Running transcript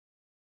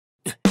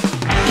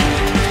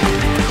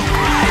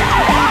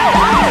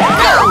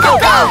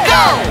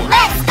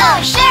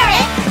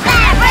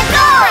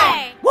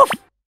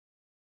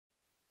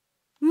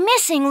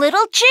missing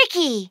little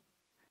chickie.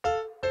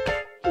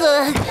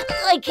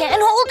 I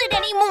can't hold it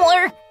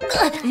anymore.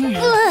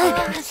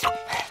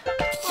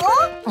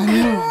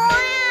 Wow!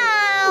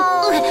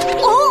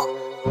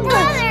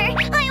 Brother,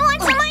 I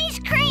want some ice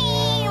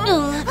cream!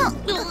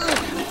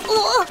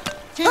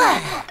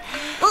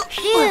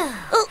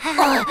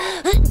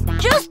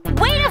 Just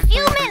wait a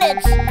few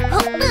minutes.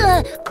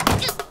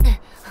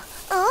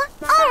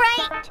 All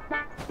right.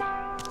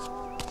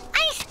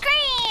 Ice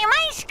cream!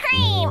 Ice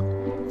cream!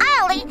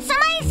 I'll eat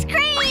some ice cream!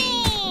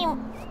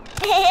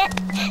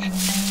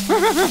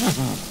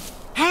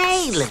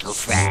 Hey, little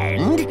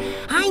friend.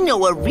 I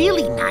know a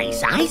really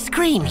nice ice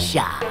cream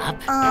shop.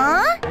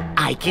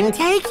 I can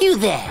take you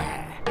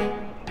there.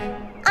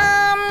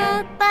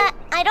 But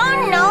I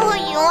don't know who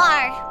you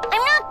are.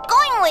 I'm not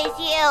going with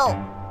you.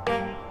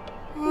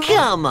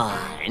 Come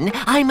on.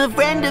 I'm a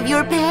friend of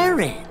your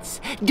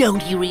parents.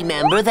 Don't you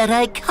remember that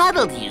I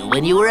cuddled you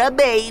when you were a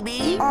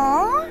baby?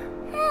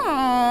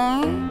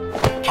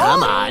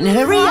 Come on,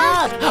 hurry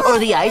up, or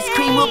the ice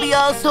cream will be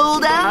all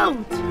sold out.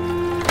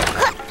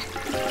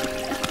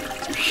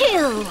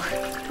 Phew.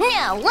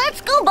 Now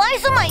let's go buy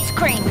some ice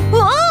cream.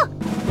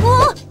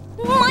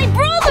 My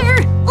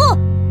brother!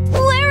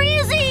 Where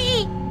is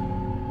he?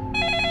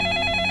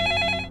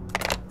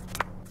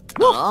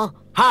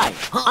 Hi,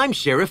 I'm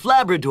Sheriff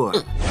Labrador.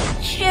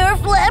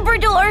 Sheriff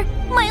Labrador,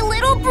 my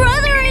little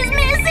brother is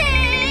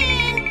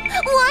missing!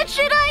 What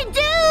should I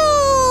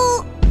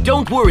do?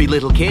 Don't worry,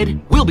 little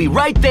kid. We'll be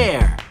right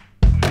there.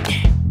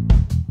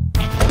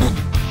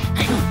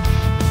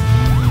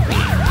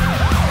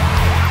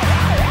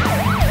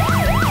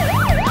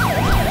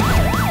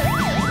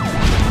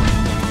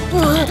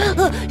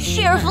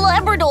 Sheriff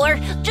Labrador,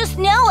 just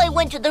now I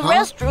went to the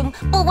restroom,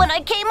 but when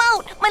I came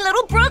out, my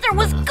little brother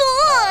was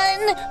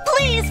gone!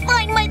 Please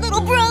find my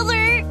little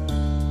brother!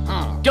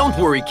 Don't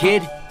worry,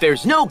 kid.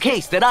 There's no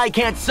case that I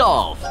can't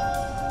solve.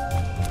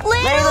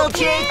 Little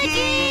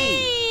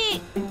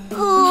Chickie!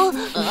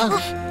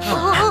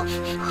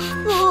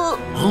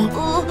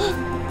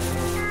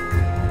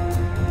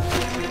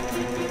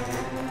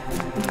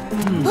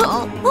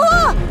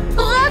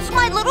 That's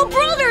my little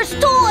brother's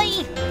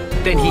toy!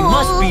 Then he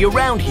must be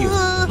around here.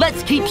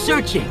 Let's keep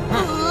searching.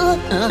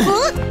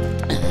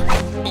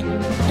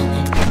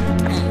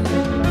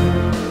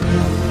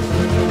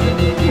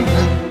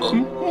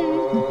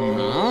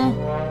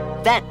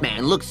 That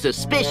man looks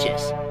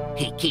suspicious.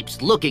 He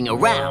keeps looking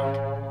around.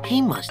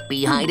 He must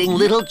be hiding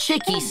little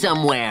Chickie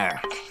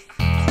somewhere.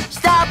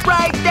 Stop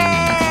right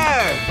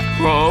there!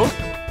 Huh?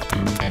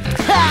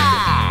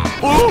 Ha!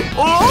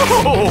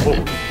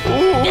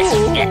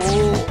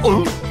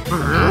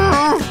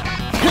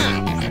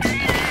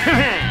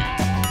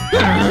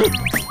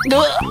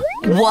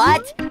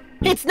 What?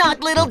 It's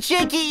not little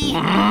Chickie!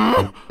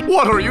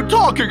 What are you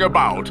talking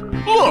about?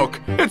 Look,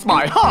 it's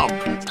my hump!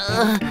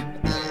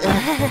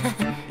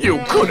 You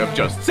could have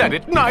just said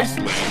it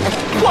nicely.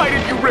 Why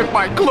did you rip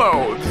my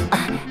clothes?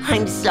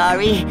 I'm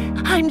sorry.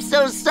 I'm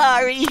so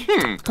sorry.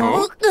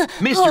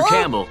 Mr.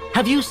 Camel,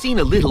 have you seen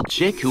a little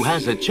chick who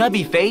has a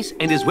chubby face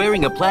and is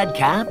wearing a plaid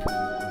cap?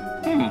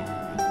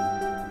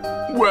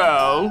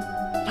 Well,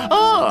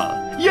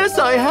 yes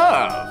I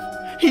have.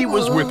 He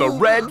was with a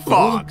red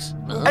fox,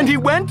 and he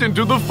went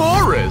into the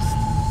forest.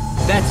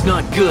 That's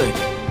not good.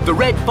 The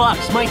red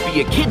fox might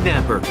be a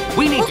kidnapper.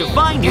 We need to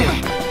find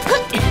him.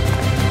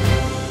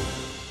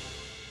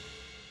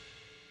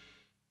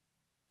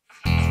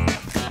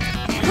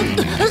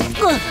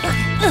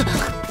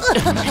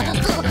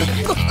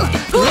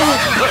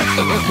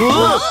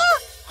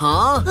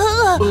 Huh?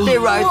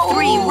 There are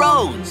 3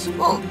 roads.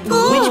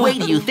 Which way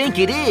do you think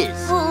it is?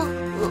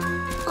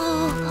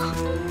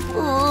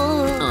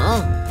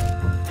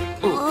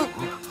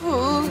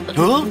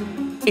 Huh?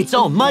 It's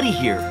all muddy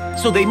here,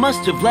 so they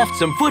must have left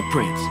some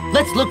footprints.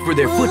 Let's look for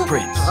their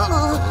footprints.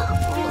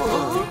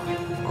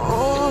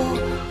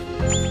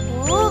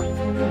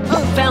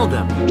 Found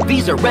them.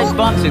 These are Red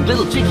Fox and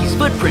Little Chickie's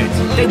footprints.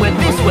 They went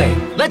this way.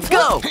 Let's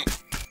go.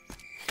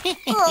 We're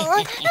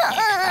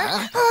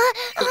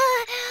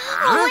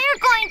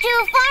going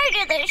too far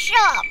to the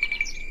shop.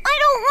 I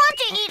don't want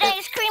to eat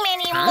ice cream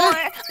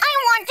anymore. I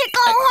want to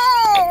go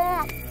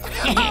home.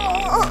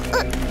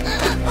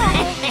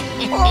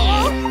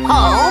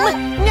 Home?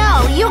 No,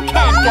 you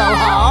can't go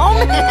home.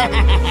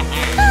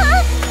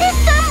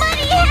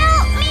 Somebody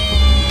help me!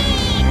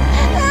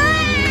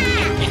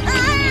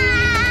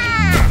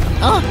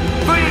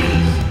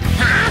 Freeze!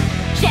 Huh?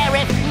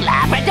 Sheriff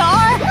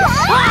Labrador?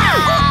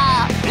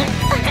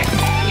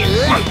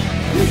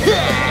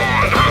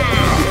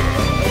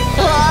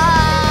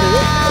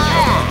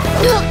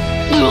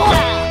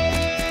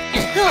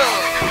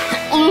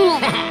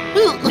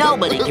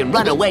 Nobody can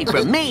run away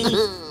from me.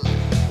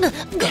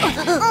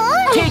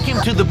 Take him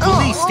to the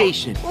police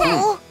station.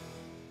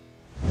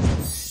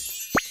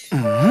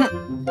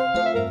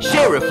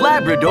 Sheriff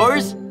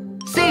Labrador's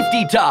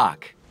Safety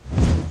Talk.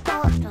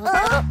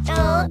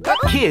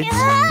 Kids,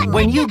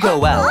 when you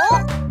go out,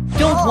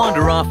 don't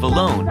wander off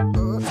alone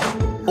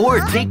or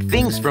take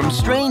things from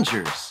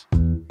strangers.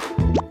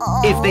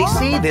 If they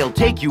say they'll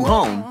take you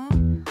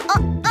home,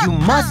 you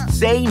must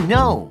say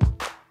no.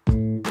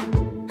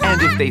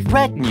 And if they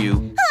threaten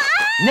you,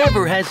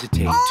 never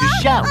hesitate to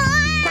shout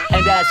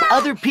and ask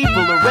other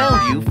people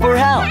around you for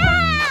help.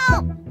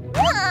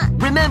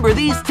 Remember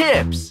these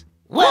tips.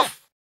 Woof!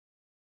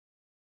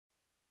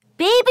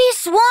 Baby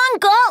Swan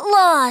got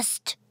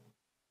lost.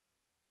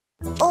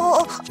 Mommy!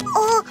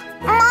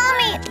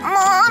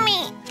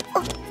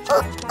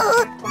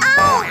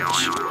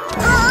 Ouch!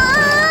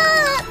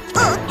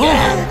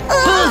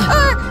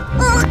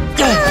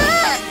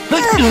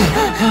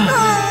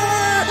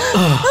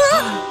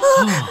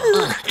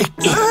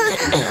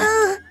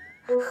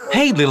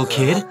 Hey, little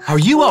kid, are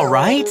you all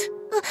right?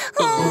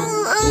 I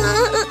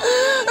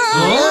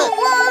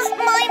lost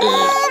my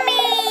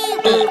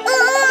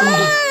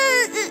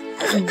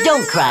mommy!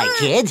 Don't cry,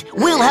 kids.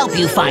 We'll help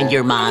you find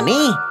your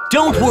mommy.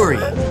 Don't worry.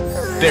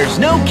 There's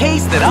no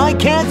case that I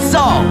can't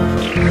solve.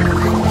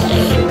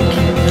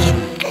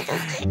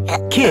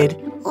 Kid,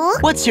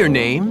 what's your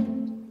name?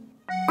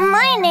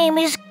 My name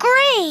is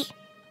Gray.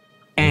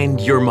 And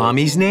your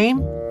mommy's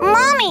name?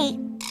 Mommy!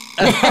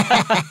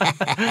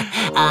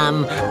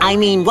 I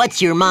mean,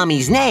 what's your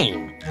mommy's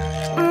name?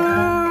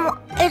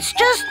 It's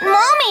just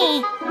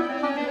Mommy.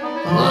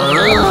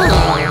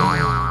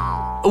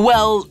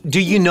 Well, do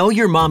you know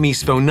your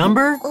mommy's phone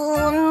number?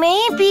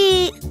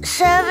 Maybe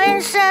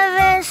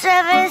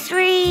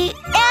 7773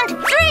 and 3.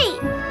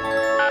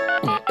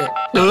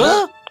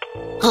 Hello?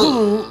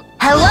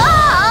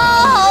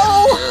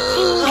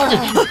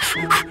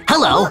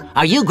 Hello,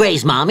 are you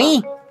Gray's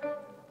mommy?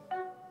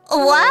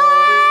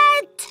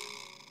 What?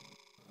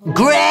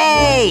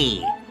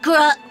 Gray!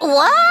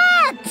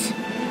 What?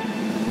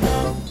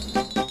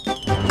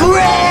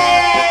 Gray!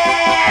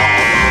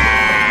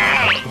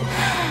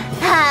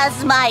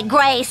 Has my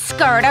gray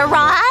skirt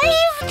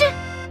arrived?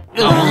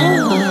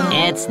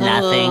 It's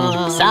nothing.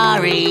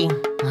 Sorry.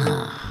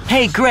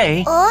 Hey,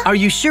 Gray, are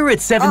you sure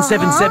it's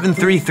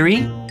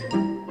 77733?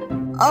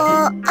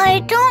 I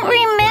don't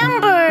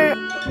remember.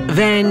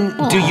 Then,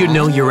 do you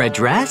know your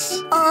address?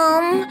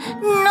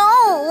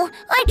 No.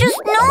 I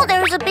just know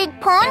there's a big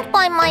pond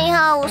by my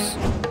house.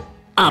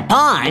 A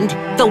pond?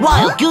 The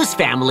wild goose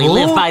family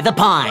live by the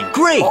pond.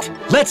 Great!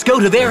 Let's go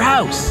to their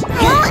house.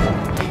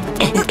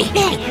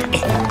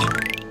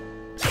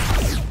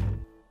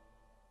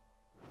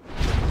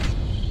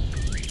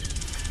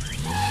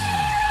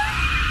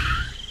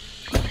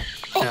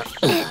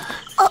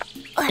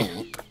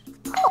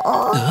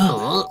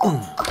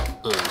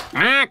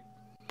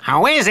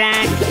 How is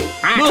it?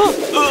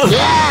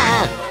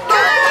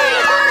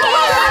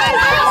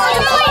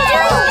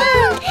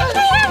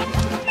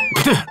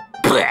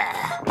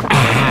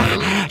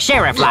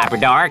 Sheriff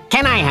Labrador,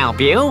 can I help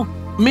you?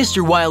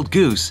 Mr. Wild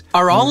Goose,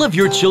 are all of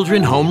your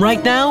children home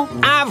right now?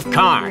 Of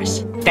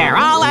course. They're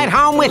all at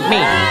home with me.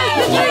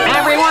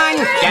 Everyone,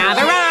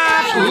 gather up!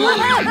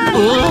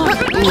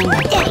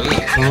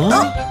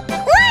 1,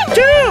 2,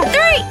 3,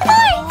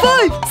 4,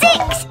 5,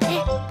 6,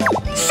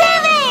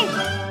 7.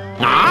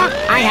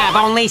 I have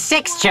only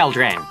 6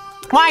 children.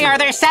 Why are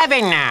there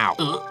 7 now?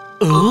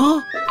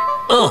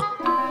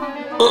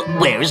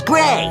 Where's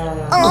Gray?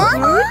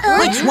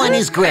 Which one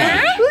is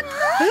Gray?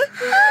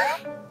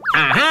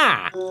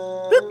 Aha!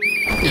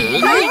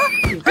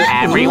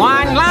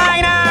 Everyone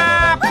line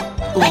up!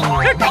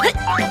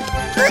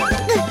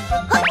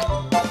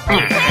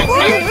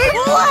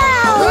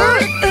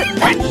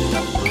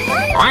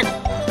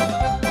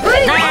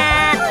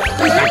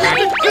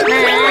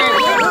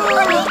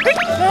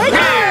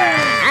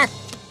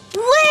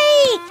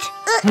 Wait!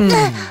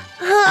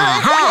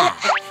 Aha!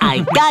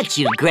 I got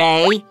you,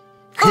 Gray.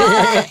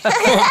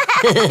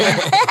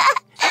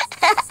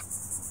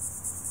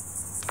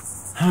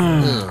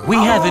 We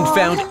haven't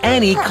found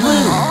any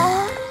clue.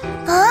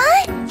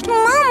 Huh?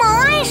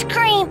 Momo ice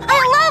cream! I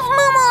love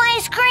Momo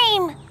ice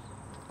cream!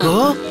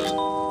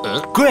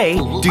 Gray,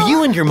 do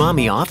you and your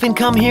mommy often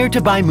come here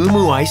to buy Moo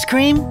Moo ice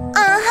cream?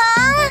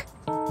 Uh-huh.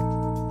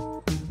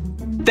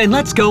 Then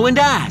let's go and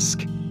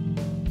ask.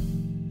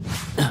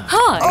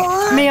 Hi,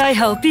 may I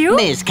help you?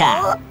 Ms.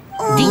 Cow,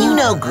 do you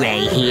know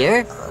Gray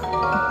here?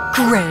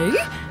 Gray?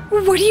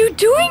 What are you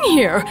doing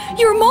here?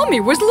 Your mommy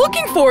was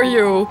looking for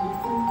you.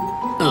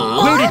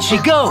 Where did she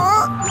go?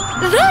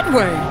 That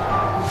way.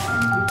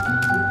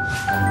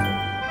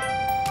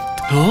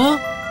 Huh?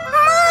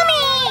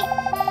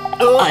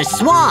 A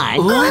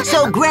swan?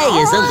 So Gray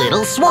is a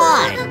little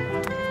swan.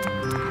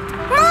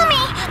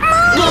 Mommy!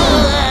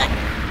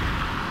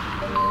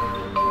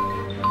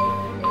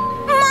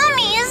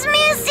 Mommy is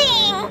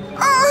missing!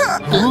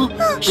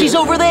 She's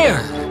over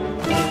there.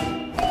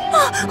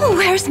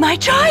 Where's my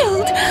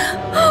child?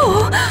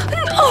 Oh,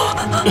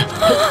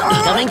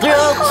 Coming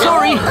through.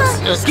 Sorry.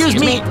 Excuse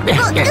me.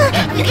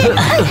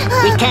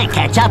 We can't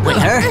catch up with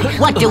her.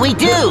 What do we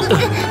do?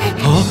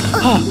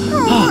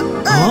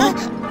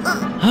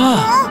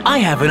 I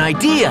have an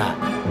idea.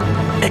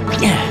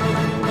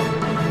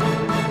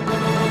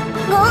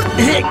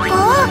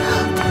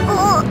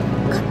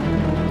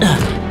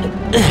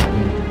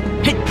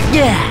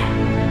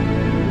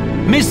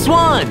 Miss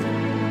Swan,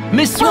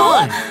 Miss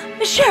Swan!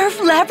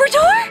 Sheriff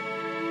Labrador?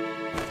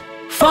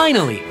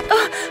 Finally!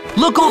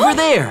 Look over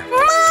there!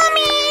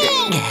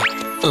 Mommy!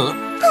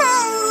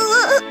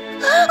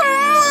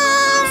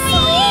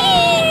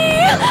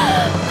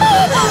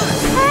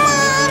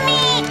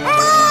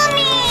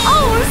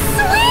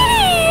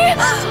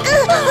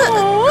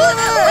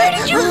 Where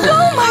did you go,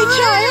 my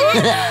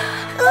child?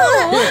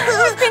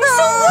 I've been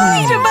so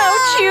worried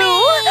about you.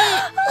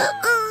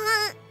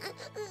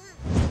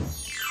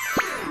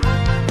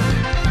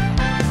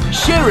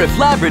 Sheriff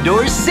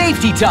Labrador's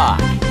Safety Talk.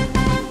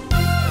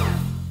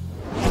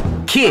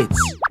 Kids,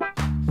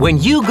 when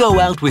you go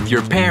out with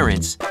your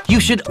parents, you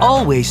should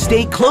always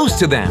stay close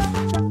to them.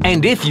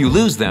 And if you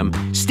lose them,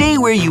 stay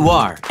where you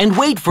are and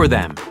wait for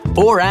them,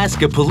 or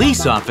ask a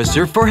police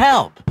officer for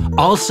help.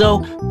 Also,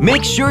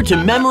 make sure to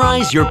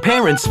memorize your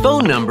parents'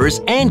 phone numbers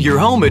and your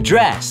home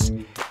address.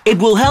 It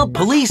will help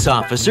police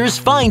officers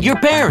find your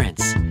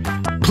parents.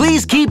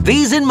 Please keep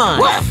these in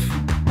mind. Woof!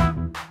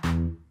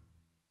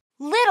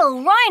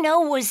 Little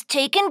Rhino was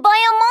taken by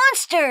a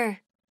monster.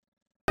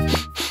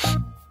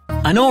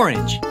 An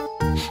orange,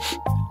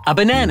 a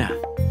banana,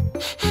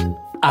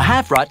 a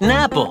half-rotten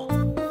apple.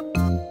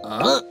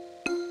 Oh.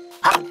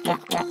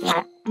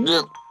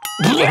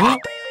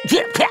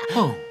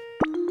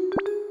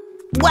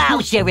 Wow,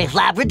 Sheriff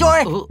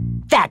Labrador!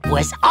 That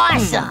was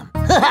awesome!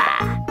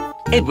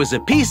 It was a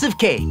piece of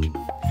cake.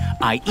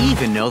 I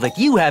even know that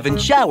you haven't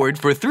showered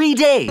for 3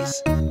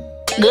 days.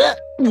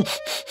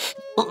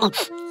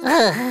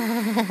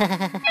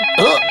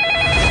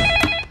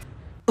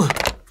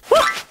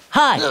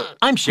 Hi,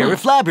 I'm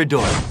Sheriff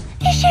Labrador.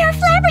 Sheriff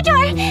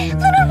Labrador,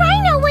 little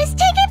Rhino was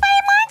taken by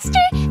a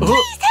monster.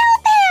 Please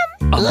help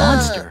him. A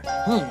monster?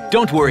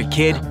 Don't worry,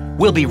 kid.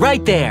 We'll be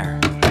right there.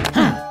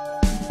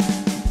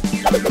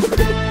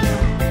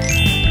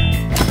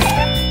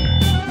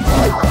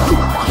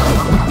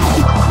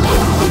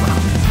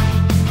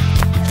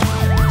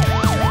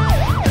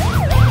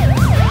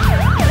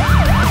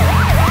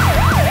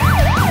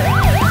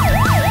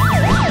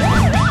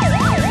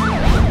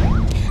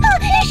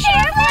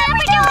 Sheriff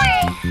Labrador!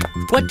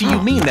 What do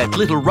you mean that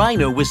little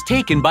Rhino was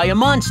taken by a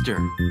monster?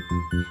 Well,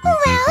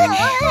 we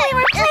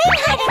were playing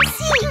hide and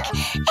seek,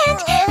 and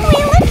we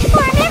looked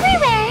for him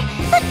everywhere,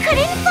 but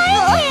couldn't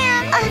find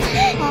him.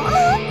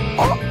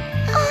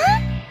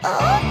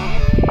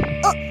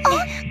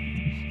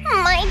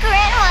 My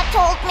grandma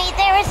told me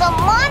there is a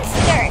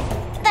monster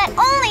that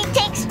only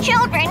takes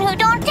children who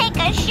don't take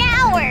a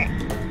shower.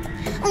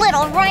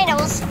 Little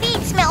Rhino's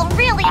feet smell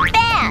really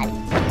bad,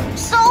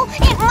 so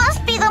it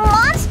must be the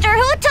monster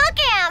who took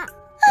him.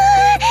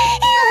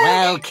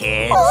 Well,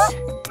 kids,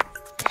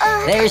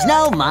 there's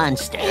no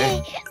monster.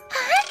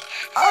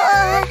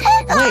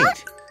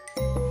 Wait.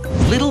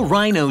 Little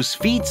Rhino's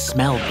feet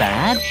smell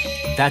bad?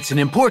 That's an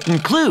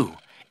important clue.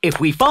 If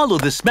we follow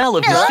the smell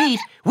of his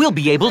feet, we'll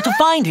be able to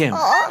find him.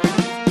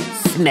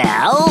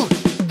 Smell?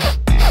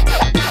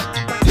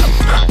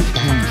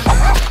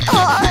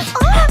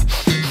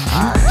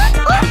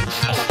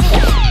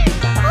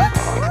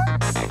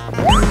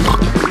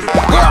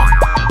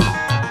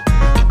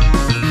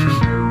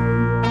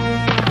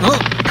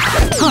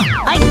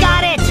 I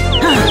got it!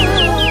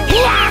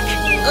 Yuck!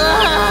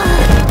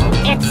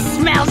 It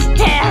smells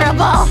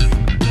terrible!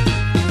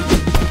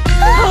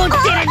 Who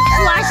didn't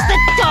flush the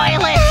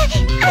toilet?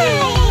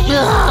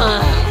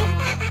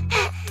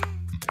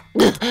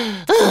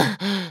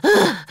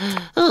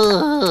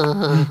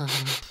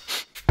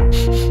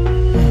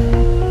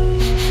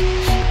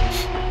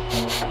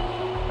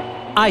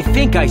 I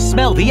think I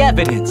smell the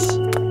evidence.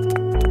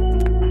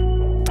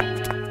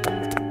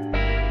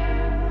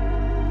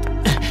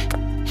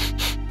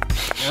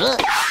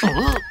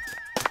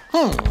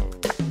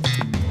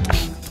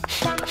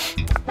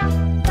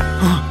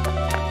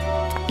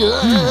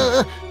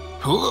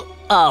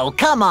 Oh,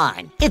 come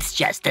on. It's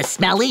just a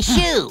smelly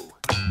shoe.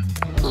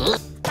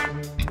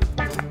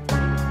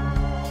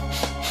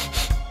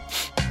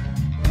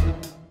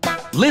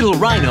 Little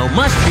Rhino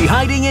must be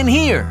hiding in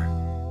here.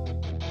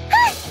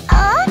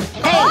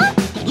 Hey,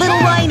 little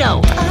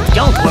Rhino,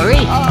 don't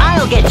worry.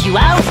 I'll get you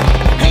out.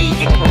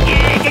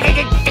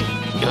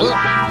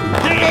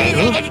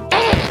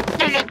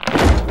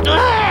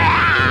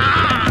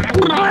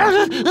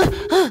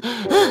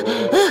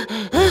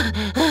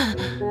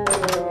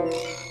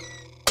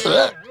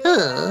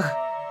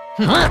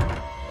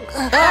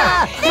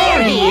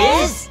 There he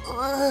is.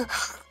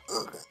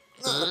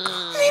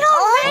 Little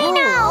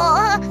Rhino!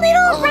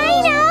 Little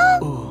Rhino!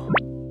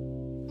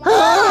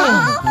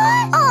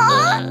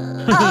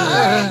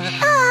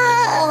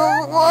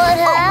 What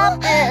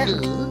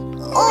happened?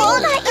 We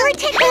thought you were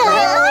taken by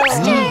a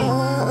monster!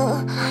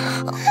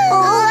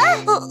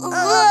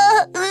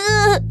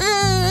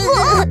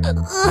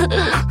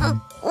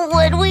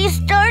 When we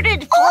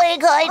started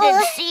playing hide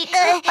and seek,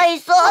 I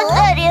thought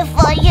that if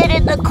I hid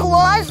in the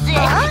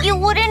closet, you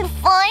wouldn't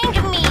find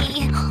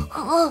me.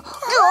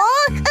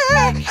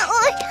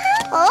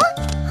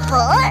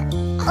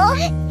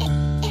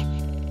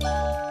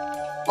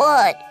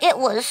 But it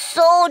was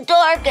so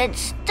dark and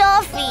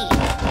stuffy.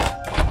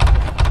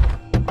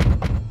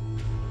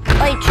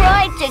 I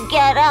tried to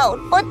get out,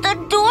 but the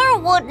door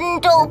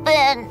wouldn't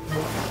open.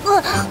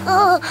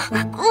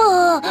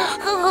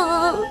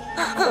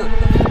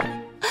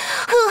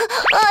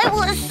 I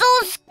was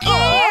so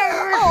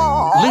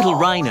scared. Little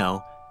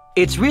Rhino,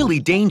 it's really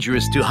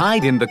dangerous to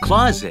hide in the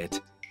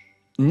closet.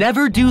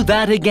 Never do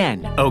that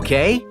again,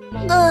 okay?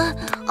 I'll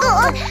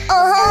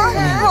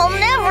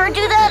never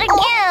do that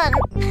again.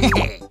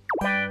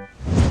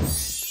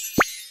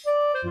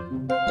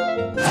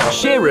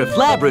 Sheriff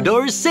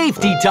Labrador's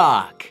Safety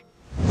Talk.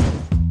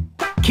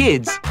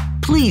 Kids,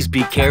 please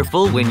be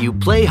careful when you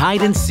play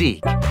hide and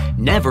seek.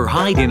 Never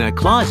hide in a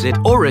closet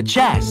or a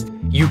chest.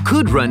 You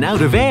could run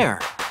out of air.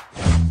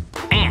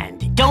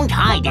 And don't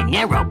hide in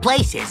narrow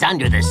places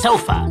under the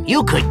sofa.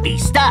 You could be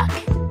stuck.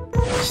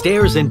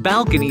 Stairs and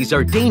balconies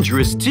are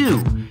dangerous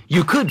too.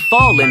 You could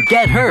fall and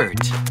get hurt.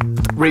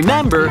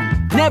 Remember,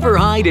 never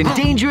hide in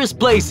dangerous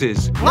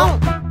places.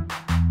 Don't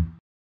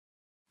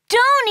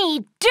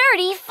eat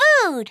dirty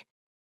food.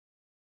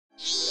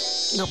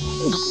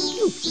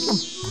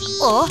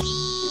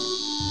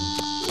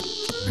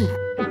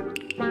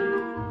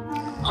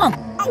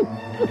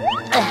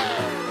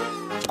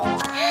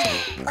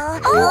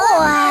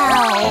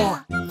 Wow!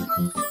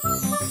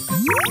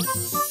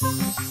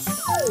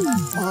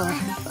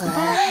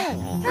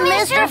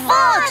 Mr.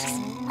 Fox,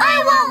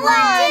 I want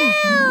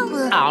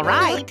one! All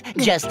right,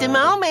 just a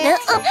moment.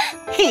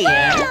 Here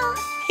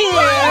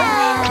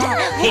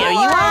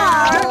you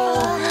are.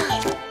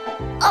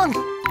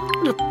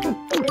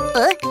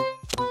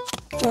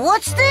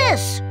 What's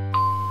this?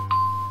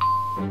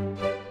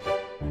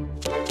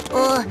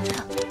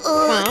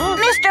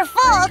 Mr.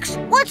 Fox,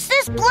 what's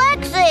this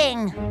black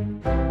thing?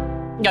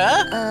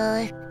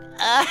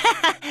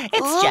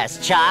 It's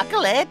just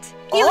chocolate.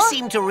 You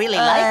seem to really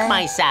like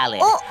my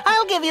salad.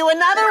 I'll give you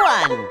another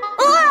one.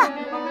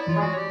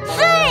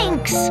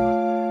 Thanks!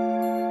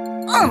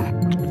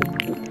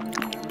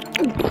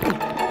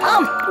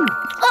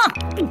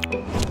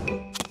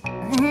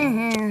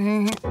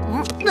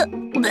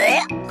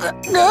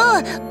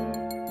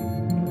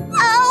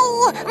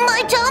 Ow!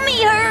 My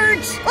tummy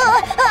hurts!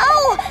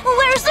 Ow!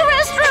 Where's the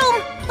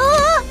restroom?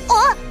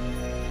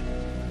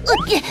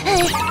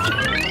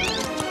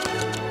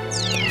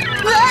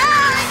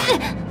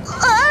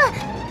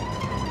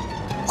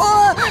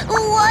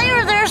 Why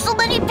are there so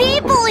many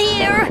people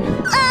here?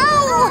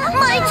 Ow!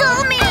 My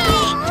tummy!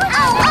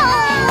 Ow!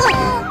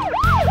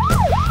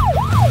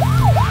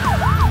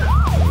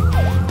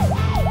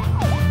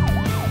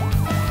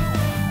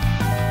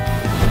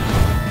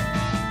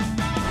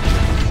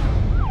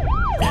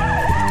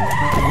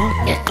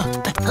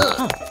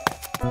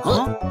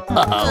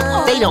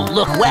 Uh-oh, they don't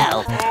look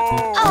well.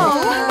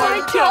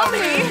 My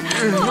tummy!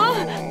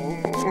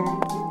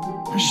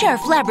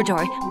 Sheriff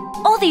Labrador,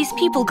 all these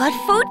people got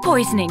food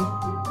poisoning.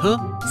 Huh?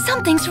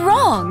 Something's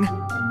wrong.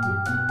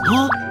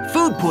 Huh?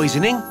 Food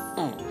poisoning?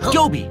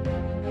 Dobie,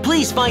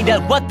 please find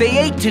out what they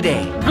ate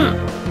today.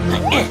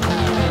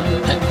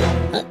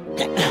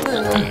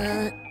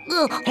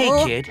 Hey,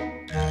 kid.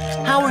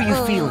 How are you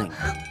feeling?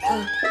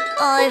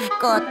 I've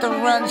got the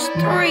runs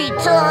 3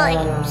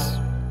 times.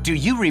 Do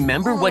you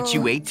remember what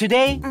you ate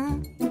today?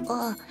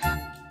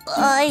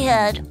 I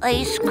had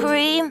ice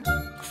cream,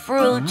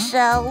 fruit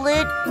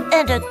salad,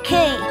 and a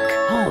cake.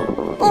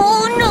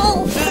 Oh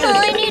no!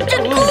 I need to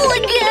go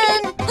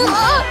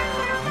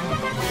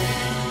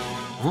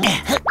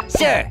again!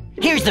 Sir,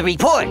 here's the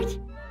report.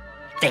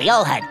 They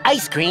all had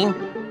ice cream,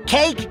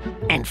 cake,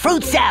 and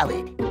fruit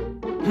salad.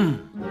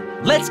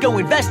 Let's go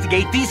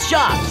investigate these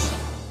shops.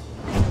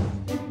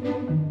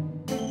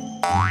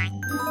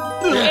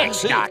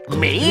 It's not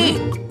me.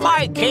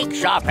 My cake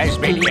shop has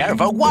been here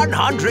for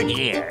 100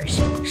 years.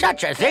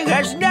 Such a thing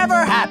has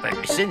never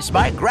happened since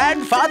my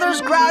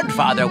grandfather's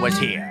grandfather was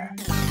here.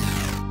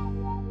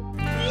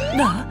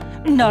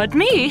 Not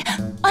me.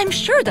 I'm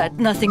sure that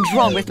nothing's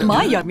wrong with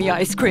my yummy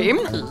ice cream.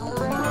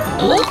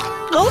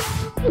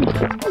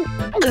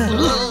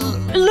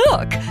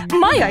 Look,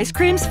 my ice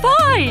cream's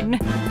fine.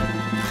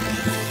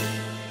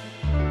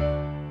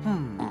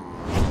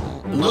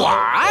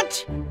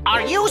 What?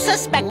 Are you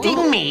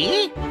suspecting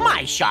me?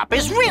 My shop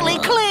is really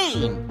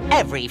clean.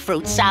 Every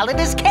fruit salad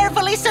is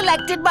carefully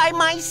selected by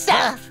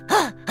myself.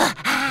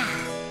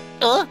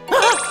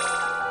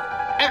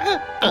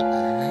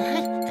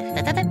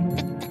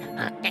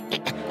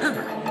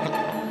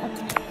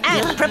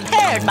 And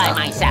prepared by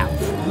myself.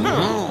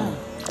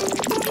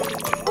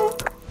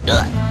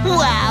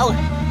 Wow,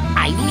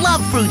 I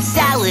love fruit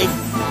salad.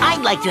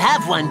 I'd like to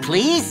have one,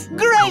 please.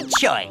 Great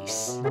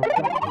choice.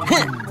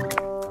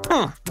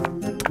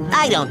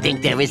 I don't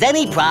think there is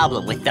any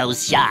problem with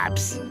those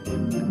shops.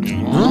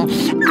 Don't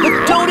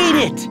eat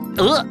it!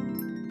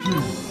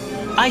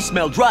 I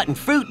smelled rotten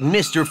fruit in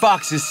Mr.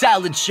 Fox's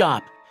salad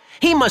shop.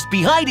 He must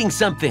be hiding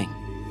something.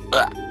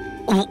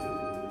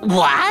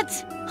 What?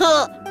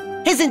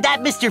 Isn't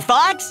that Mr.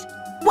 Fox?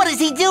 What is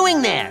he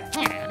doing there?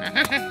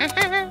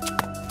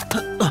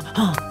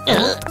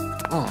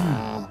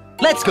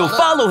 Let's go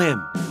follow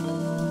him.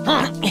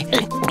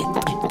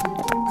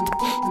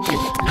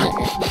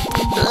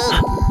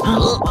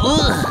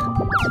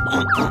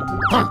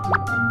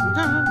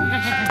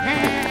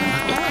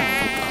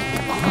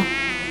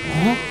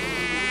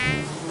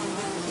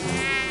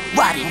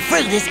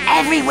 fruit is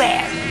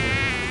everywhere.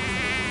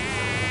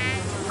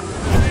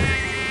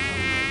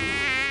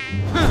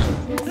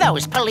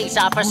 Those police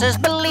officers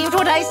believed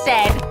what I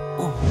said.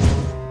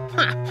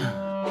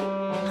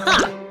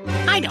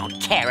 I don't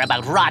care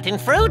about rotten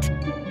fruit.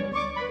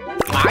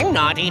 I'm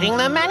not eating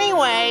them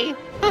anyway.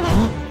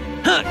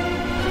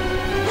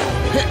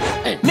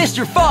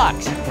 Mr.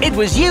 Fox, it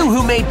was you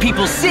who made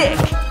people sick.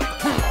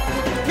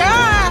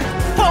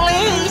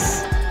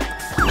 Police!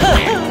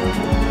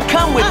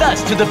 Come with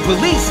us to the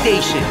police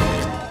station.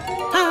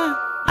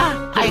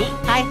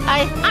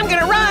 I'm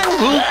gonna run!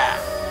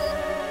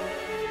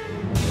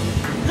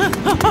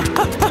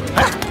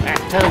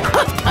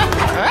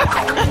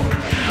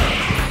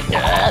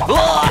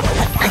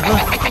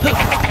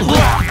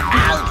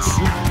 Ouch!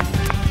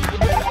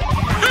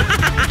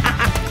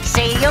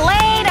 See you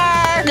later!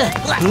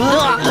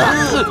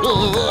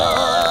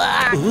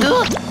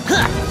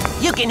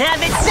 You can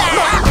have it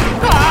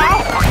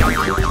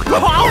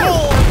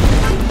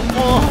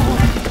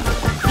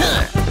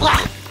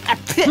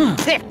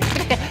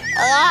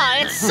Oh,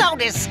 it's so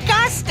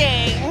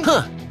disgusting!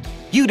 Huh.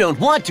 You don't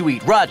want to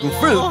eat rotten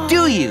fruit,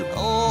 do you?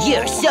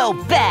 You're so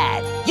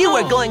bad. You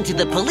are going to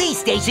the police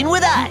station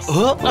with us.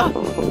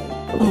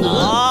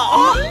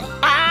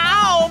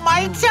 Ow,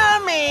 my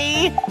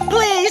tummy!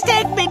 Please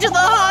take me to the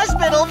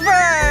hospital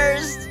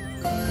first!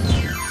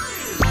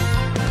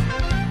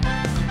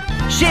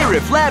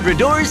 Sheriff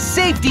Labrador's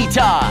Safety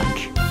Talk.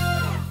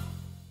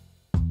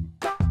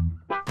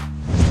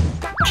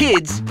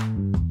 Kids,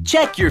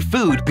 check your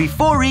food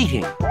before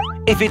eating.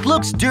 If it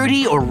looks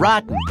dirty or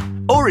rotten,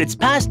 or it's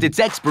past its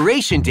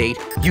expiration date,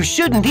 you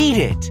shouldn't eat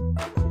it.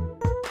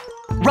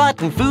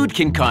 Rotten food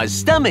can cause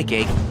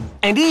stomachache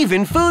and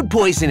even food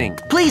poisoning.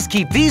 Please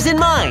keep these in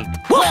mind.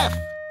 Woof!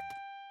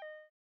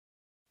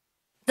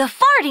 The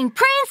farting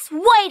Prince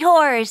White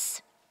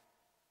Horse.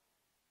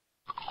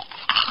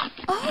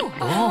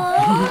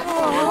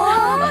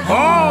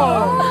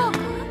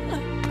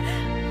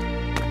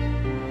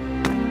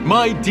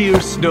 My dear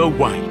Snow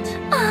White,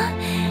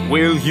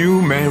 will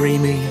you marry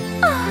me?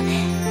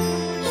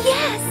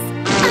 Yes.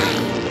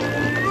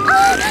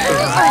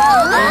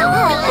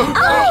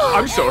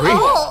 I'm sorry.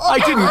 I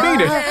didn't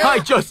mean it. I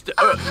just...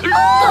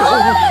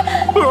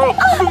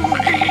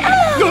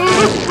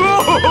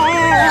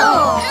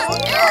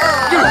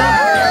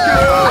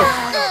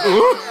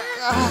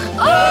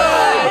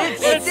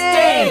 It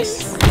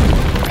stinks!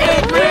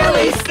 It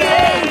really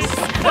stinks!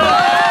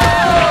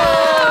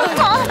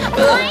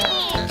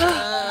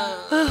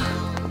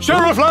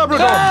 Sheriff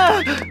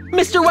Labrador!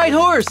 Mr. White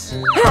Horse!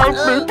 Help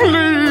me,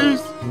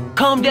 please!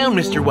 Calm down,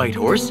 Mr. White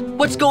Horse.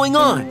 What's going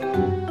on?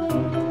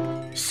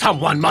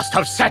 Someone must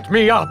have set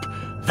me up.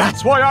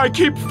 That's why I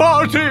keep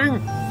farting.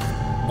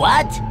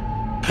 What?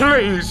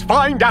 Please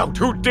find out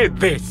who did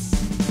this.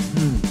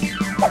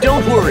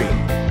 Don't worry.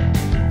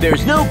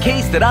 There's no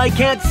case that I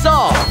can't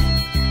solve.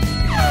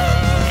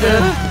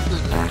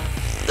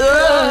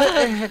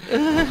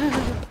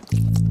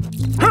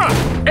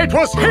 It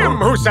was him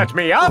who set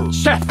me up,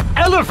 Chef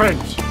Elephant.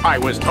 I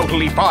was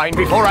totally fine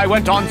before I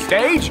went on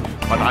stage,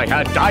 but I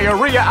had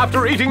diarrhea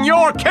after eating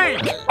your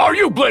cake. Are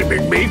you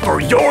blaming me for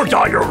your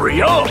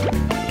diarrhea?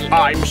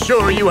 I'm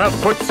sure you have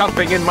put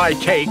something in my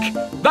cake.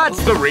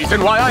 That's the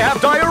reason why I have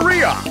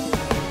diarrhea.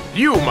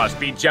 You must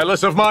be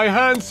jealous of my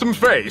handsome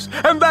face,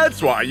 and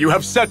that's why you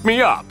have set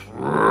me up.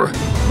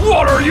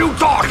 What are you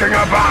talking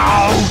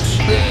about?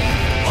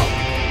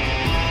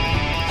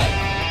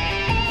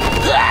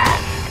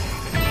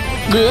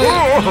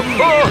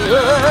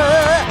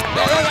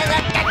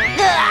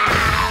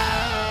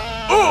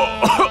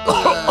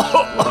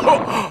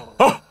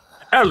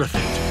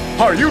 Elephant,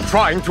 are you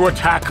trying to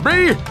attack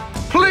me?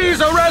 Please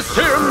arrest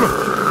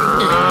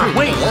him!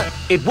 Wait,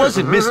 it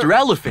wasn't Mr.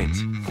 Elephant.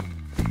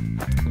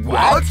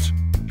 What?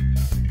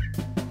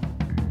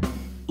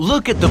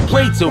 Look at the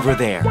plates over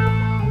there.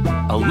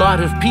 A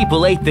lot of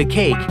people ate the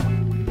cake,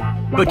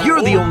 but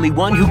you're the only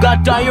one who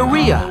got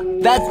diarrhea.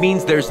 That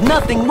means there's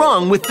nothing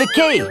wrong with the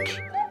cake.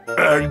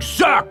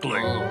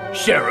 Exactly.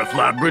 Sheriff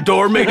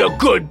Labrador made a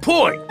good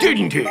point,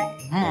 didn't he?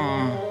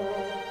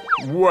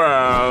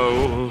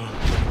 Well...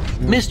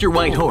 Mr.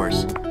 White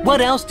Horse,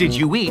 what else did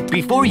you eat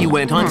before you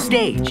went on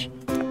stage?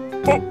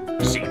 Oh,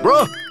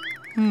 zebra?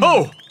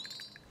 Oh,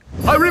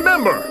 I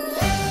remember.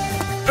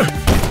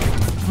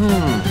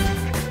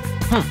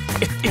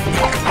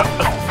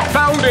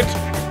 Found it.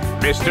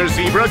 Mr.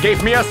 Zebra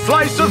gave me a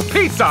slice of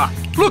pizza.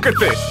 Look at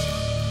this.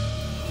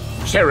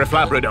 Sheriff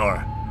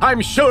Labrador, I'm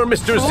sure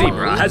Mr.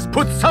 Zebra has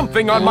put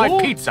something on my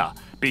pizza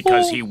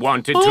because he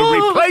wanted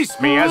to replace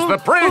me as the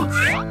prince.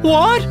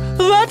 What?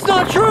 That's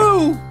not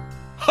true!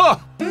 Huh!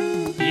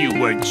 You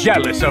were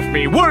jealous of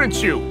me,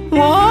 weren't you?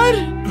 What?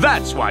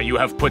 That's why you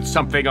have put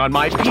something on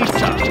my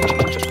pizza.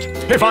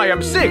 If I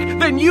am sick,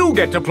 then you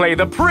get to play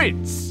the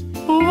prince.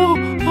 Oh,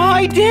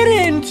 I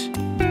didn't!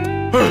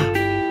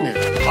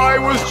 I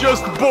was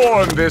just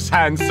born this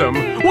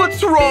handsome.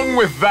 What's wrong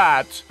with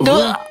that?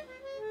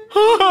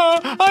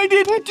 I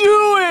didn't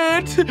do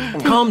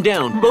it! Calm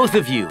down, both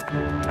of you.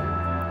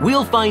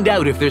 We'll find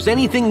out if there's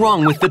anything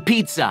wrong with the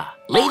pizza.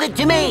 Leave it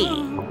to me.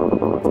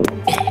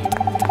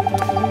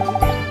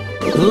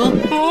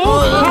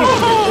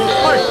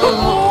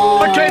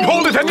 I can't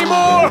hold it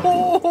anymore!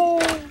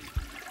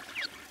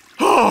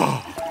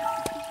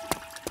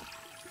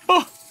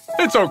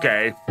 It's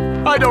okay.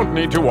 I don't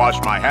need to wash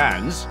my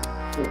hands.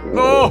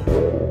 Oh,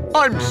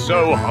 I'm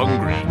so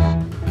hungry.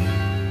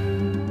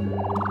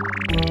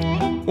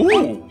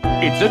 Ooh,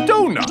 it's a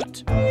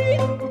donut.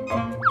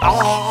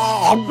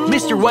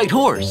 Mr. White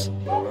Horse,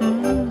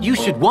 you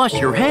should wash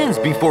your hands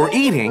before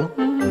eating.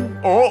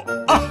 Oh,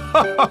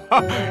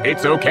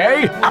 it's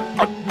okay.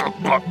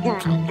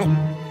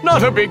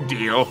 Not a big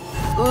deal.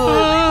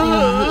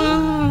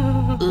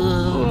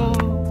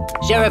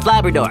 Sheriff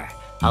Labrador,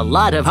 a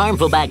lot of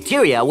harmful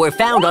bacteria were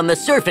found on the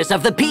surface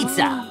of the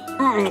pizza.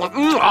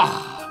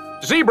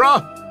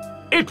 Zebra,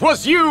 it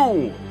was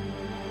you!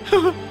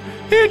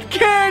 It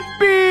can't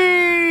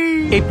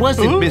be! It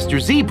wasn't Mr.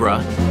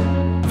 Zebra.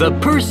 The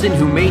person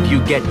who made you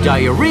get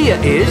diarrhea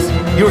is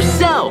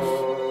yourself.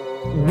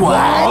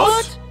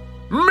 What?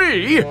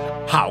 Me?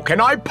 How can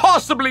I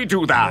possibly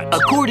do that?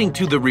 According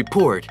to the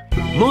report,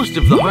 most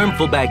of the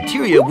harmful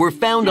bacteria were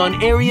found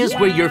on areas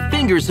where your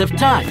fingers have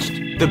touched.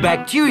 The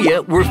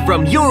bacteria were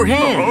from your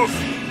hands.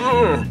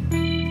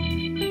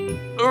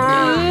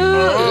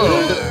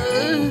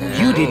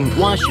 You didn't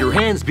wash your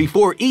hands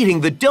before eating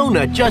the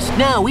donut just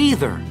now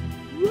either.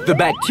 The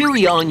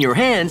bacteria on your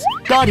hands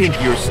got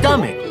into your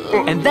stomach,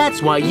 and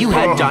that's why you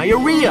had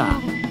diarrhea.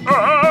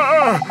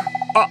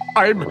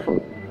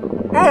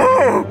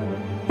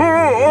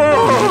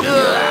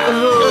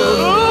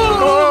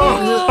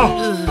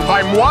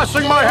 I'm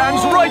washing my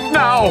hands right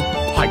now.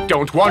 I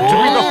don't want to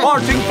be the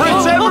farting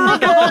prince ever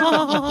again.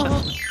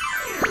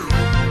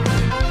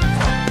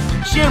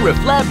 Sheriff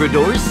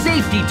Labrador's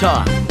Safety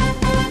Talk.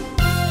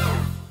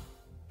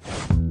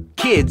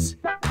 Kids,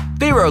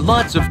 there are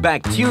lots of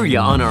bacteria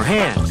on our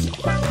hands.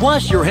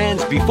 Wash your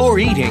hands before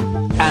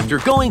eating, after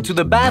going to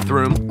the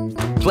bathroom,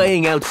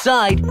 playing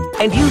outside,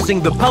 and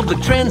using the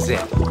public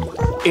transit.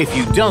 If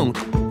you don't,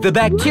 the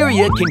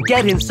bacteria can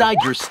get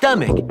inside your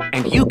stomach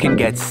and you can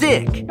get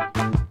sick.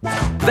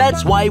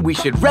 That's why we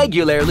should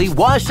regularly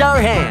wash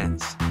our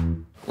hands.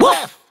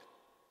 Woof!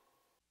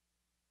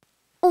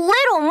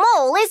 Little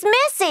Mole is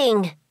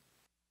missing.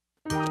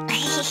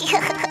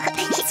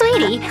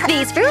 Sweetie,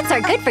 these fruits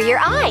are good for your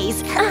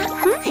eyes.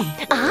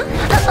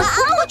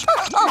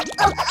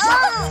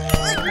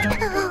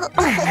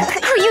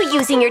 Are you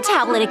using your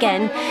tablet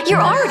again?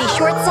 You're already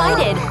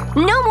short-sighted.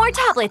 No more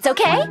tablets,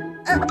 okay?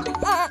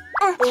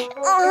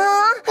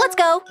 Let's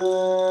go.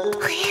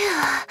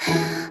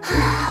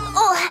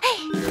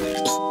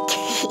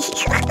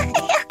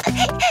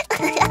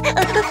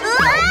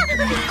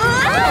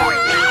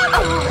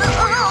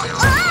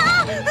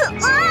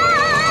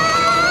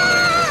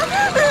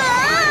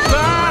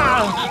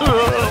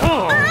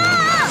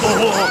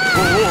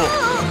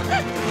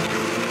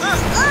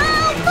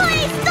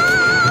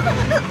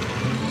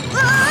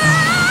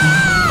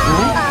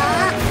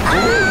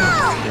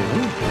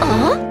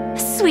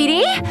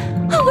 Sweetie?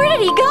 Where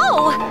did he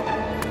go?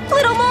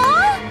 Little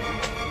Mole?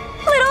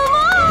 Little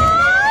Mole?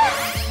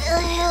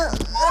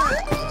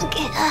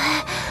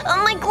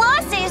 My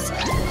glasses.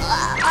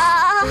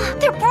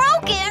 They're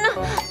broken.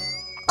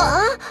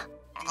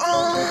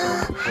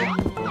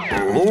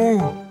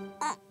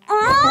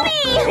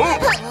 Mommy!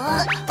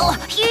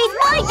 He's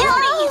my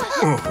daddy.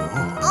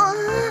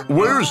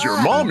 Where's your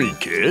mommy,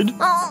 kid?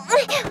 Mommy!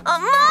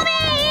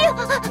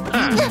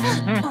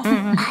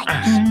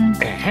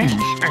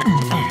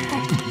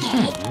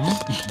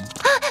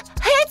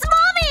 It's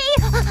Mommy!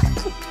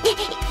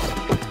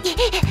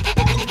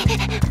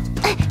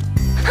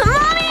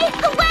 Mommy,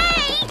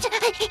 wait!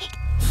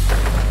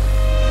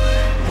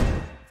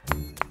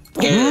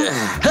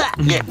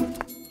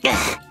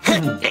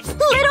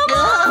 Little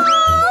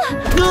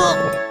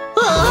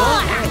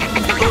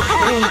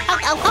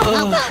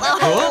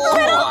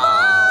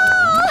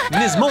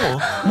Ms. Mole,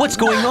 what's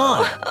going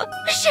on?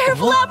 Sheriff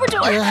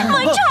Labrador,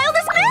 my child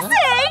is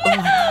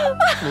missing!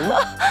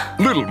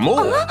 Little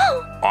Mole.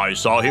 I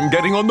saw him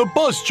getting on the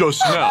bus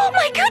just now. Oh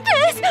my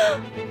goodness!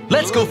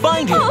 Let's go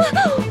find him. Mommy!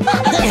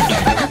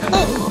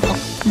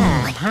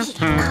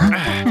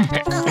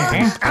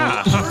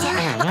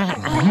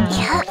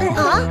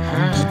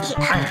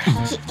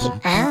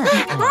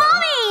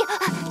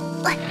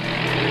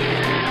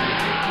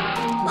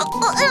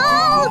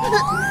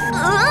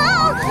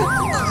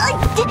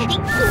 This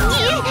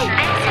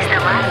is the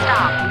last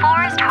stop,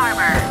 Forest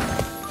Harbor.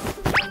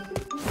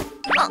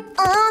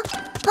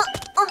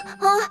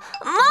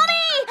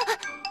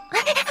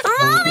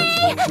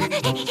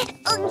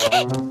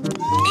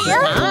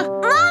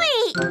 Mommy!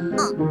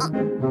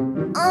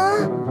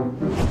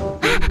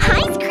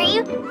 Ice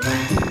cream?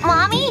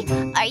 Mommy,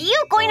 are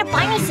you going to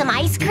buy me some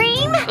ice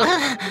cream?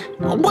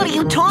 What are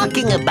you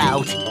talking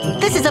about?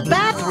 This is a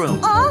bathroom.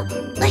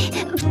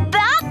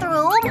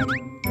 Bathroom?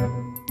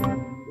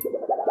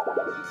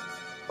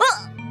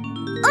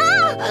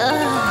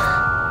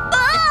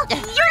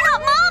 You're not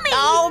Mommy!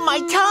 Oh, my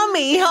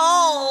tummy!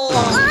 Oh!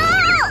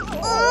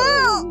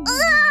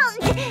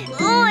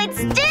 Oh,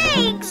 it's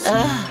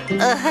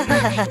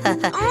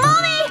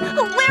Mommy,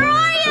 where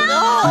are you?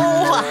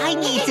 Oh, I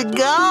need to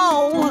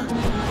go.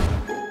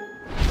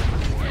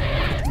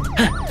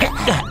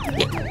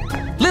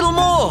 Little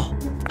Mole!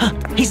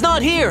 He's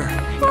not here!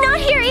 Not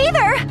here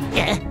either.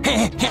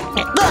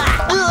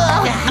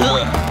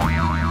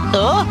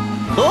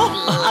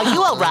 Are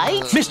you all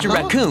right? Mr.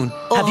 Raccoon,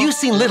 have you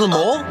seen Little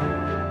Mole?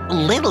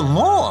 Little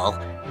Mole?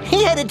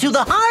 He headed to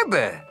the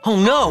harbor. Oh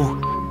no!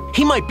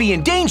 He might be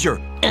in danger!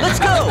 Let's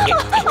go!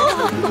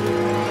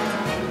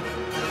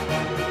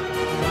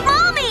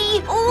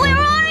 Mommy, where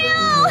are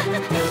you?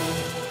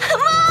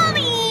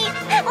 Mommy!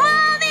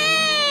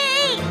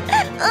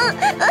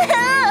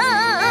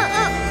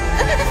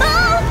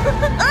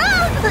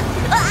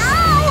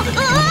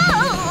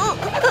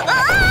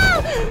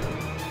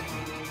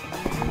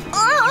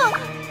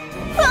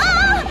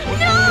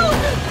 No!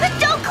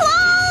 Don't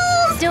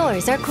close!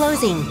 Doors are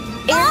closing.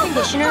 Air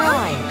conditioner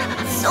on.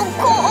 So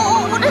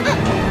cold!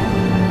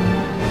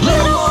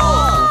 Little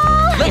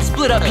Mole! Let's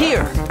split up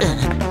here!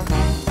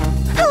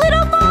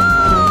 Little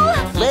Mole!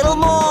 Little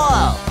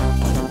Mole!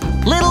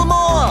 Little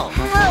Mole!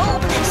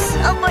 Help!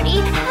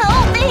 Somebody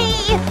help me!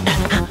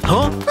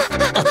 Huh?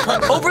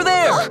 Over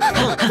there!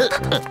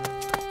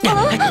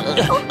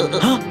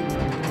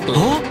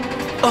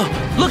 Oh,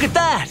 look at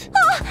that! It's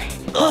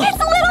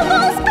Little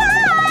Mole's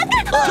bag!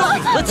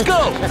 Toby, let's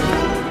go!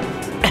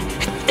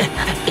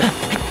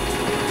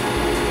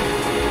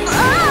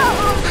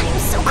 I'm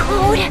so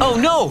cold. Oh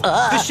no!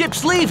 The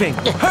ship's leaving!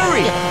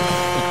 Hurry!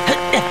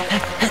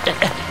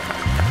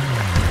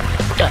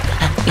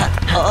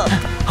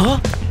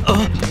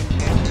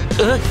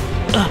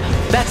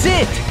 That's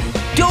it!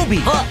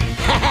 Dobie!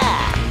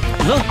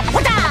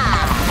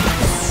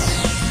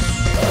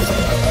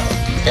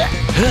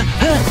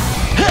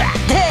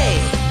 Hey!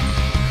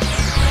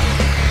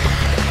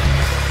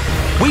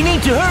 We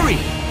need to hurry!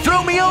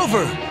 Throw me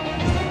over!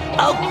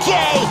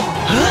 Okay!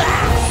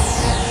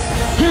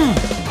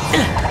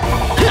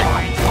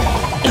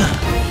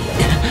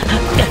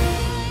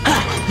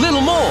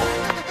 Little Mole!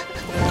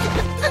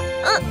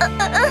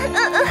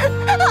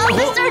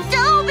 Officer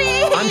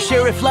Dobie! I'm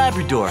Sheriff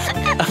Labrador.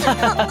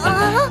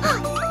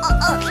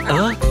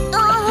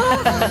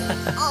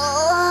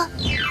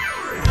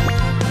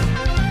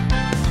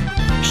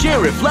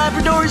 Sheriff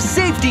Labrador's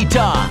Safety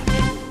Talk!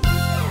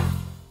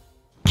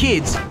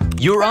 Kids,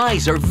 your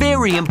eyes are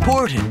very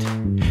important.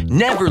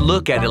 Never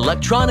look at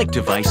electronic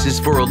devices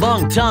for a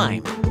long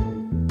time.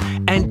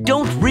 And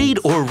don't read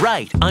or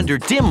write under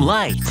dim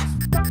light.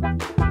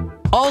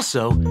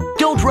 Also,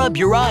 don't rub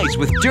your eyes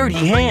with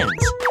dirty hands.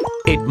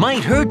 It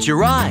might hurt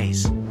your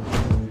eyes.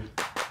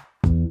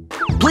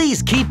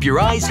 Please keep your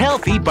eyes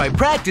healthy by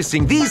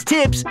practicing these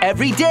tips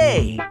every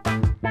day.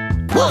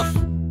 Woof!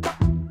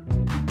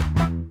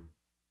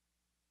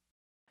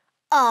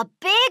 A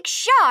big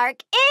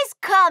shark is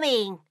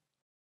coming.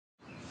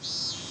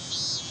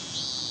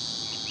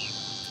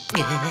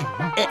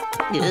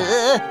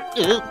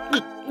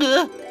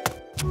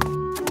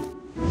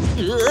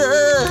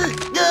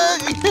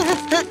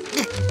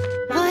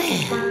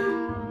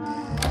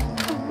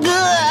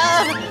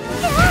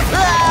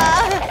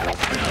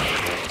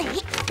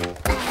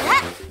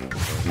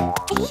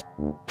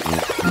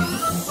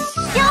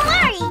 Don't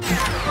worry!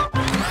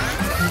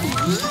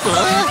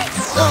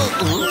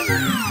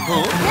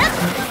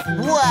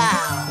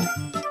 Wow!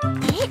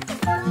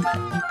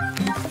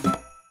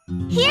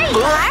 Here you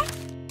are!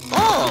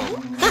 Oh!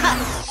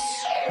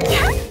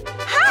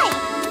 Hi!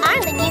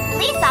 I'm the new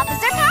police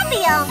officer,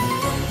 Papillon.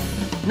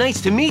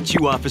 Nice to meet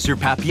you, Officer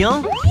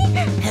Papillon.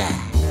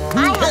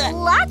 I have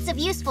lots of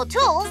useful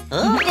tools.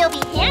 They'll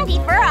be handy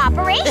for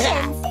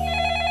operations.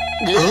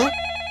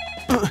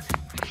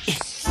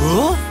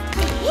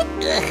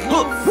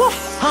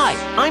 Hi,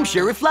 I'm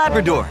Sheriff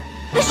Labrador.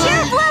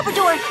 Sheriff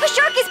Labrador! A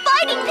shark is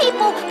biting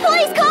people!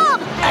 Please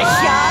come! A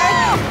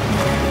shark?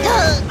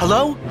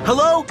 Hello?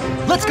 Hello?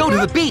 Let's go to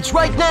the beach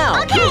right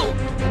now. Okay!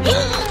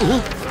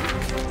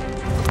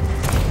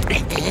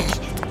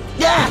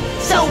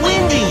 So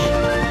windy!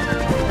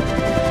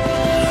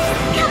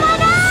 Come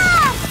on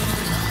up!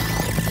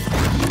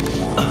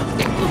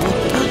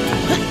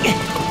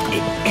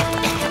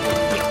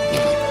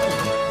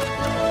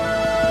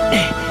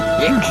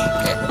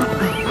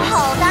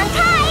 Hold on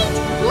tight!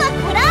 Look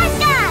what I've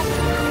got!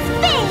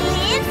 Spin,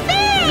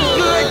 spin!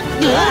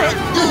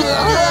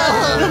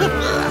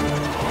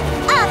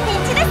 Up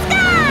into the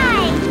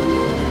sky!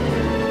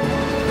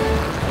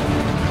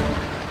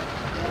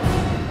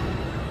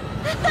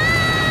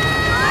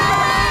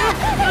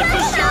 It's a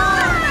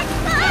shark!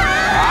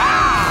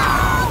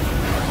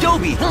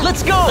 Dobie,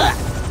 let's go!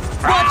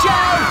 Watch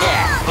out!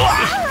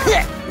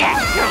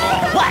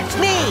 Watch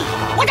me!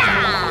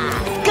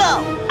 Go!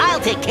 I'll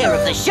take care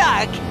of the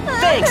shark!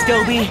 Thanks,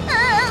 Dobie.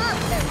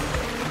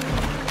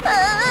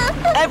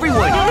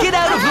 Everyone, get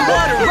out of the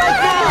water right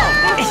now!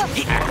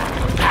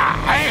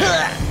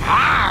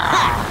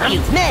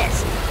 You've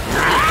missed! You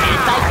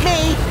can't bite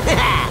me!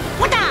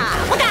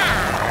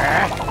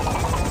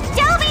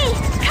 Dobie,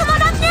 come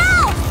on up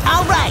now!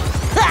 All right!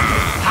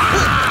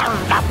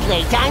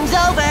 Playtime's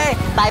over!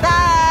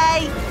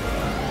 Bye-bye!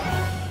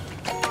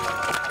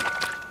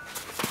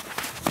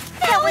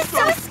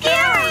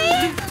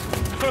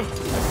 You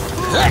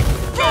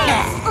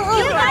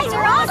guys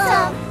are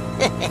awesome!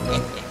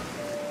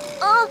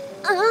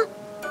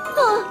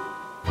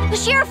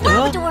 Sheriff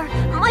Labrador,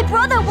 my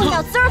brother went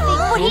out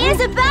surfing, but he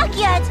isn't back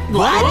yet.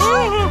 What?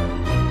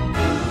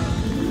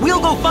 We'll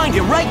go find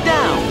him right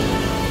now.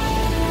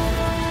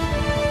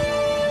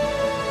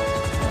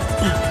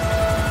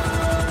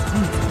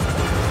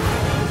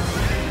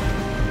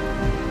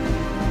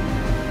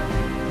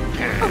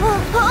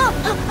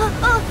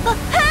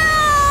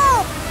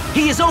 Help!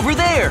 He is over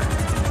there.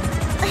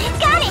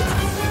 Got it!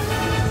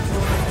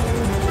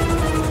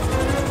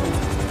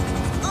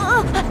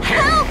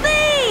 Help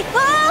me!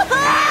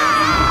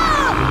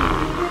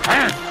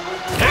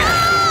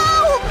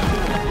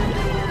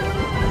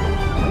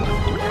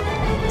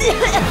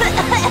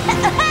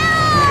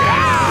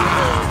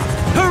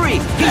 Hurry!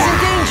 He's in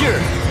danger!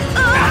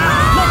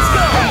 Let's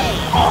go!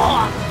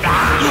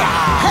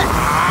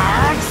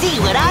 See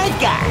what I've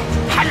got!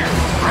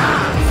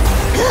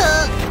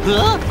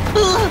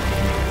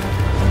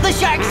 The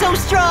shark's so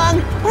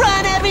strong!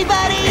 Run,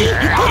 everybody!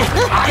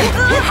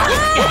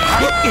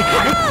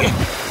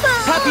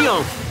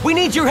 Papillon, we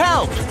need your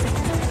help!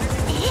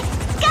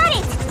 Got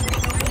it!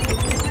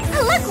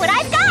 Look what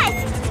I've got!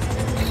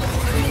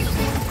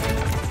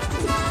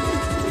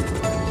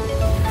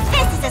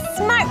 This is a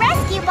smart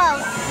rescue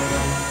boat!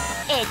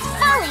 It's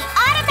fully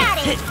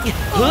automatic!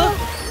 Huh?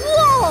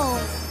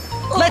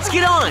 Whoa! Let's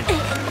get on!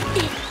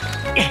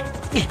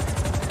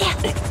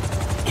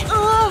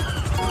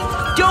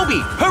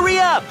 Dobie, hurry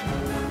up!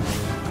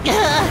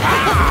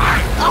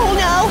 Oh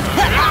no!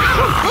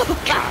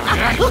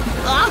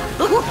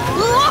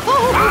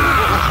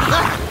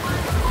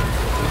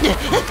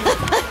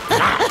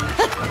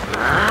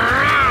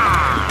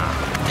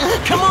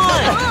 Come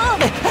on!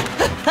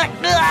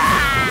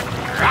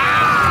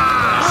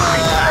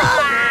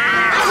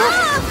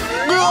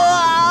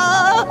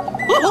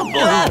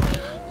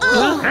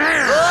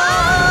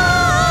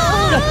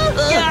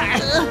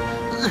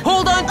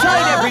 Hold on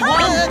tight,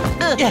 everyone!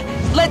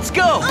 Let's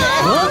go!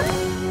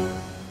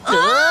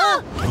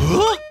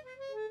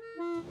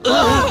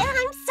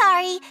 I'm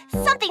sorry.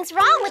 Something's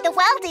wrong with the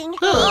welding.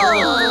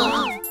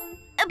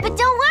 But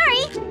don't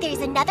worry. There's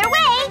another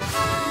way.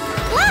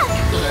 Look!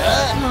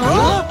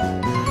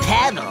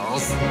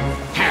 Pedals?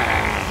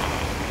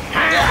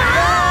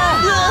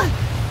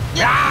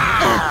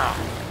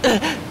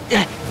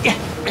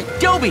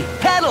 Dobie,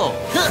 pedal!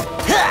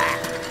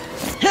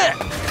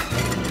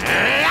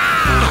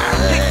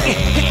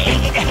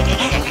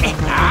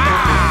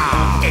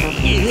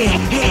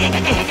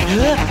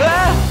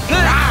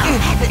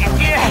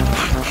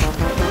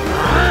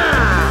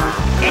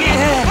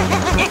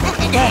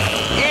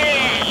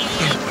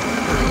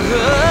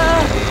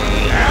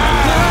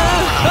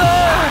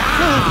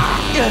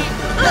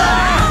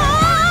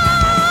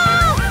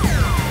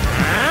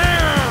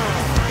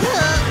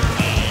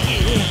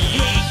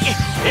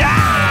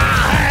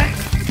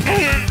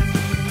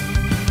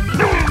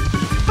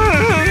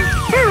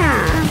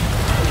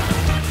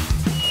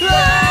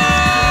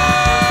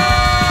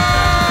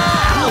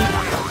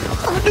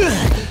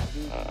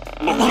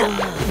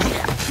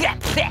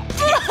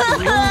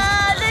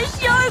 The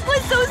shark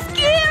was so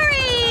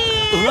scary!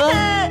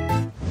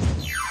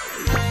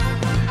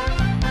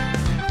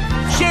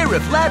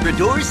 Sheriff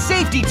Labrador's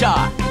Safety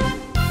Talk!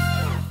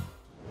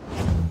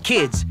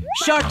 Kids,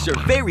 sharks are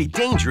very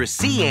dangerous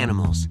sea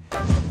animals.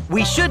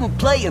 We shouldn't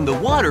play in the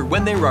water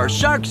when there are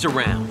sharks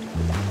around.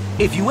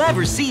 If you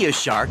ever see a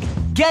shark,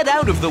 get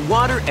out of the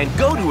water and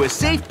go to a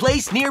safe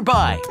place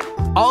nearby.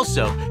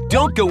 Also,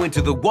 don't go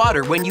into the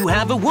water when you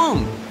have a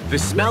wound. The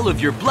smell of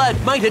your blood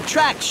might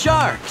attract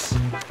sharks.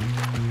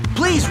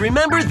 Please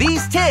remember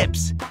these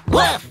tips.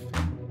 Woof!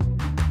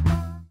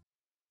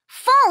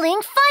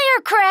 Falling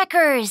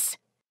firecrackers!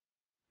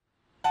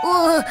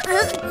 Oh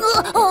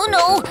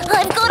no,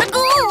 I've gotta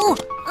go!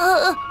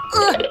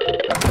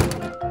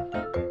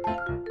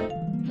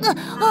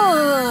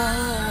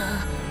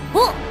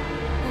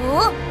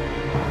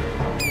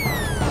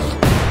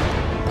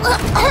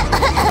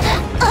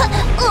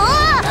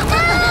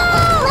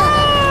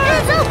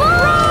 It's a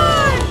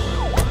bird!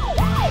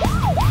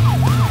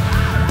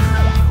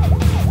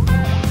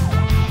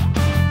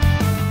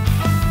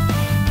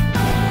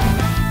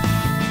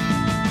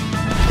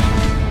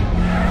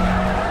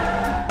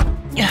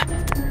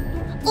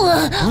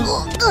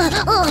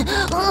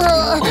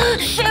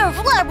 Sheriff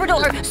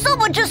Labrador,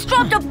 someone just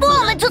dropped a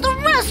bomb into the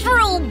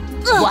restroom!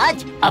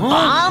 What? A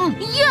bomb?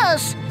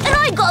 Yes, and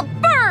I got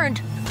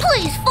burned!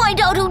 Please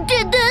find out who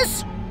did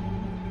this!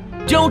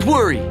 Don't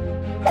worry.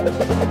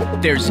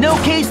 There's no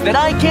case that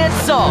I can't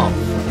solve.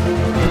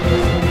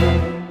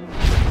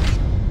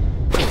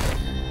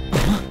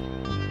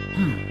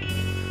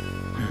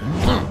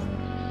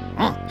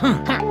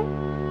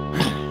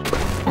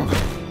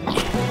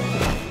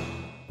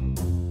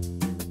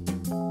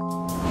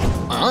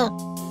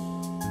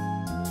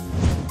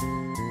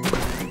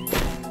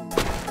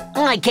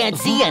 I can't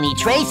see any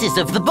traces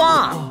of the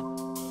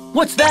bomb.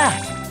 What's that?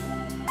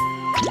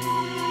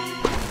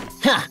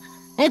 Huh,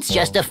 it's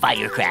just a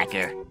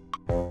firecracker.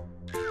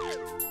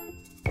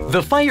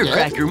 The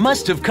firecracker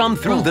must have come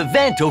through the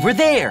vent over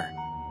there.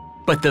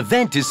 But the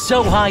vent is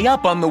so high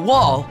up on the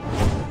wall.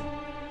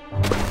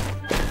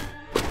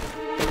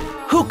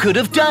 Who could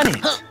have done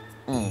it?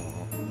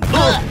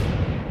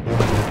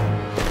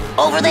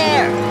 Over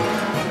there!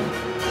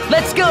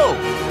 Let's go!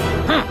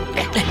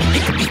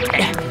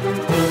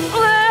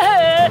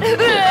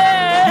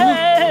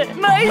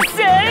 My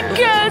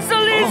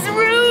sandcastle is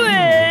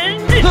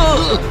ruined!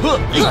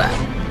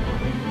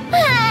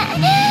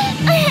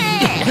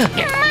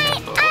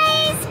 My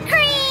ice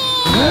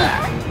cream!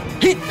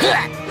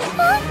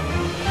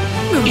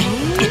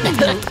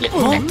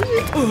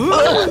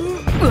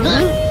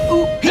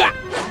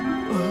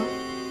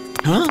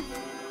 Huh?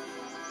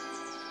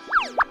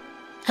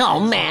 Oh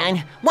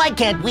man, why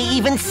can't we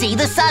even see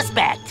the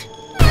suspect?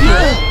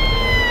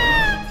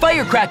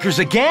 Firecrackers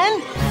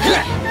again?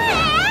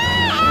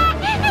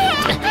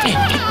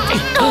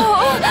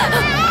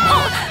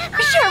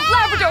 Sheriff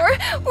Labrador,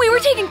 we were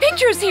taking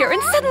pictures here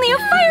and suddenly a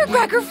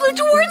firecracker flew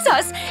towards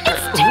us.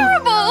 It's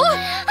terrible!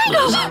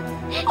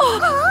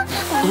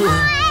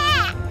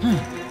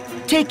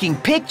 Taking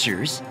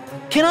pictures?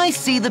 Can I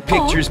see the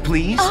pictures,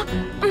 please?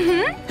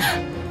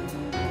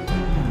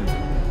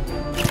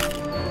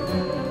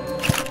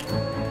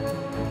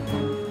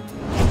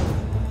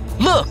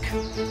 Look!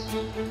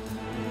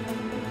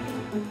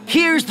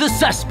 Here's the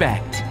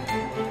suspect.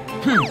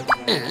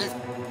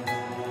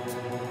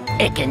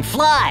 It can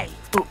fly.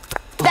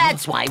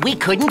 That's why we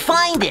couldn't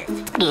find it.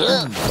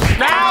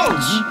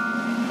 Ouch!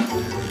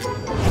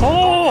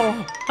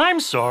 Oh, I'm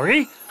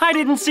sorry. I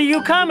didn't see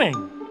you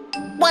coming.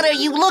 What are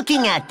you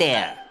looking at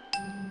there?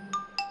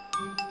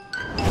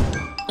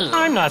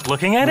 I'm not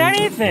looking at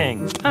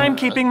anything. I'm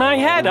keeping my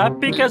head up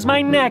because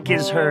my neck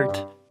is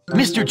hurt.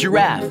 Mr.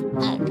 Giraffe,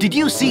 did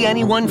you see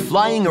anyone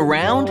flying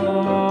around?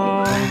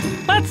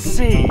 Let's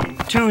see.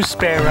 2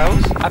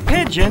 sparrows, a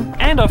pigeon,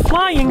 and a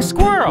flying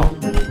squirrel.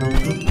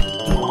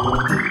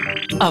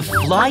 A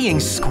flying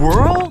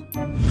squirrel?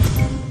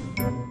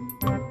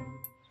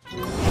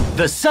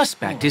 The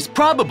suspect is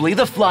probably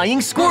the flying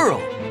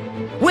squirrel.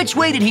 Which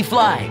way did he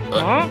fly?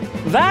 Huh?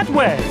 That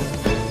way.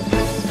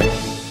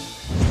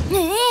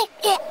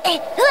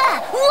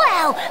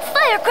 Wow!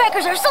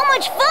 Firecrackers are so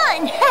much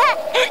fun!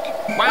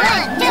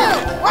 1, 2,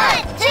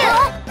 1, 2,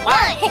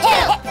 1, 2,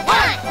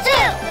 1,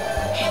 2.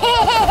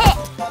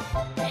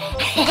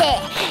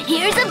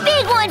 Here's a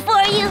big one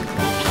for you!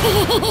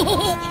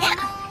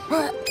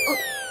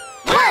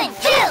 1,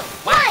 2,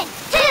 1,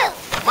 2,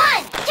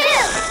 1, 2,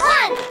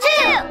 1,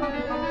 2.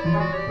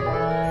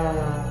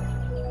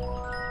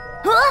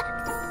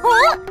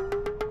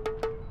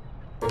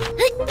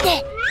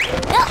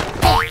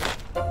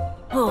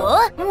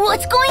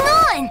 What's going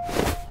on?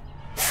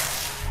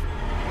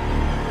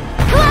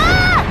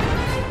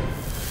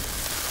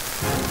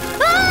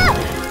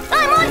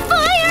 I'm on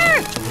fire!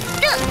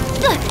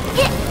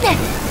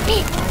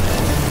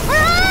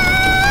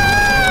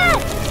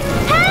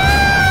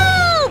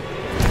 Help!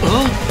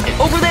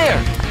 Over there!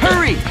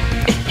 Hurry!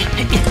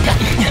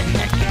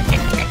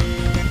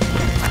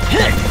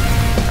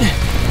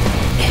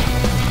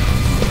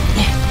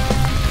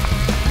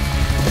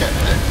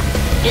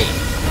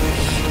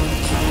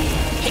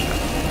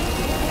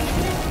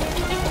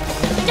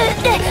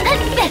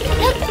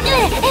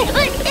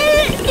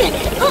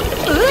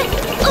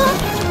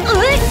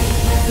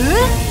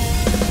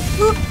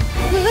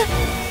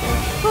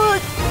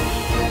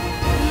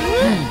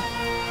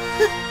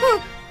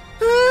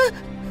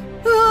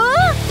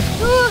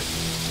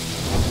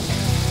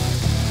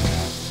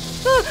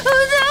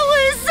 That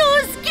was so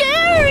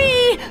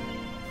scary!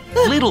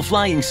 Little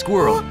flying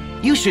squirrel,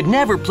 you should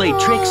never play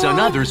tricks on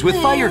others with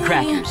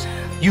firecrackers.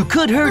 You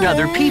could hurt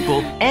other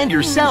people and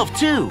yourself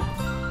too.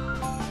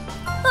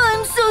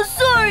 I'm so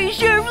sorry,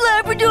 Sheriff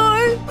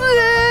Labrador.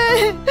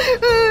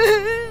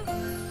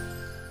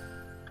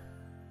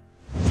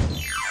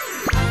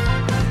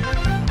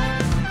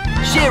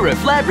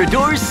 Sheriff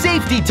Labrador's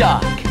Safety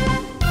Talk.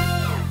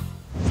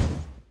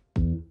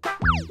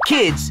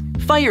 Kids,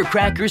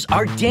 firecrackers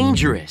are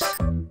dangerous.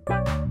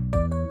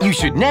 You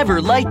should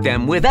never light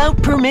them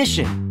without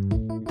permission.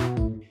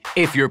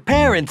 If your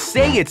parents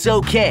say it's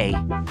okay,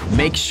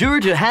 make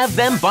sure to have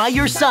them by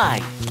your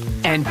side.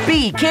 And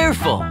be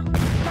careful.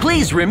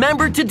 Please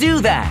remember to do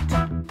that.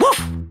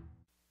 Woof!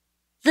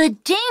 The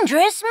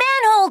dangerous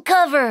manhole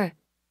cover.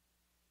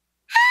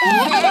 3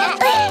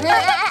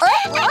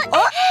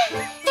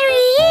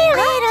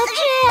 little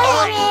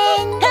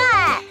children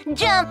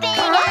jumping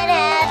and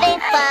having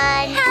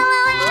fun.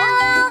 Hello,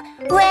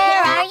 hello.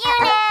 Where are you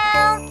now?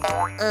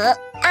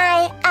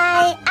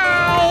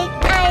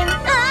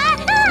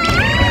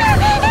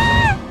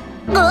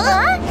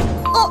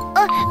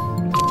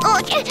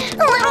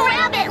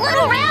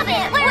 Little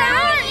rabbit, where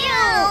are you?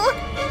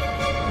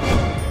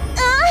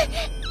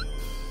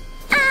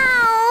 Ow!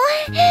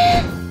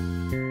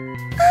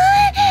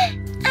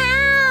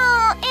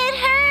 Ow! It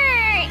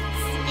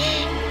hurts.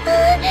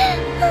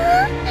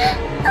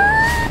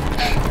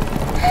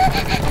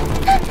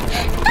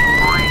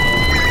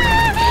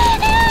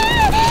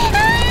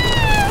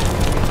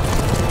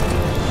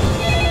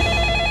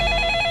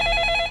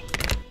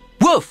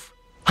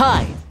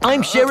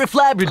 I'm Sheriff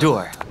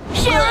Labrador.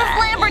 Sheriff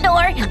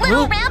Labrador,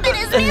 little rabbit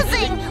is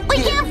missing. We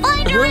can't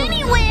find her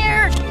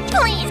anywhere.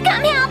 Please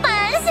come help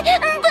us.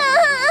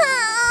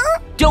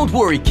 Don't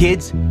worry,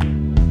 kids.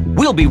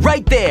 We'll be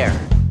right there.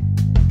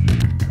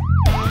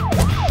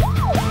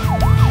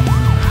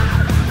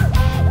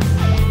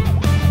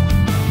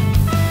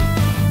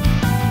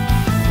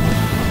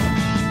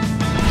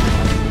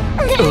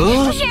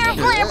 Sheriff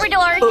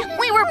Labrador,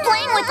 we were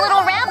playing with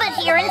little rabbit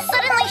here and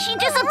suddenly she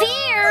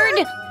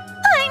disappeared.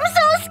 I'm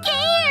so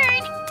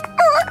scared.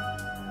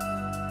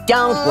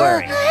 Don't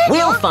worry.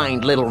 We'll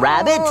find little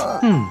rabbit.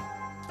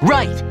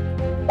 Right.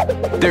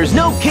 There's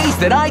no case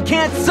that I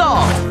can't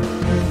solve.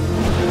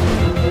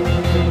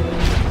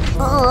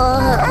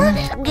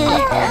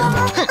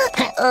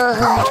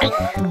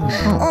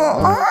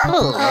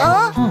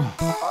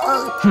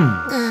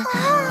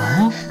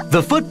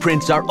 The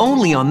footprints are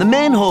only on the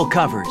manhole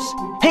covers.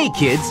 Hey,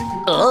 kids,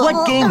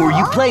 what game were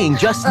you playing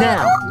just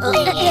now?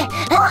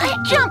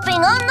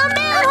 Jumping on the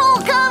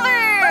manhole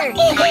cover!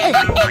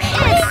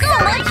 It's so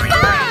much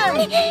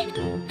fun!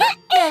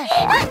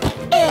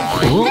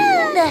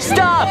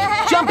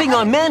 Stop! Jumping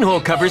on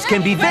manhole covers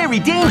can be very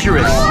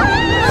dangerous.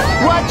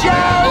 Watch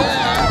out!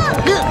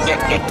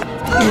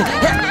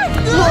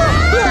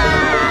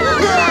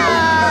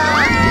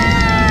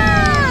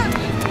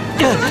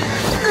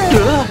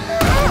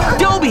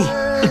 Dobie!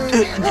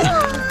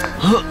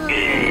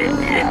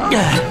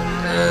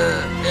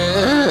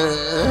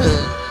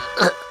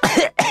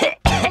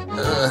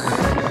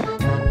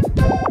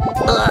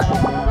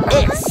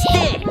 It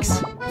stinks.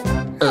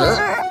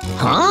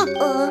 Huh?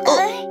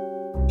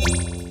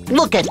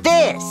 Look at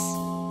this.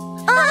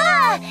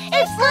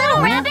 It's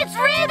little rabbit's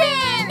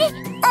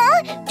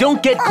ribbon!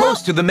 Don't get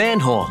close to the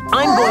manhole.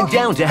 I'm going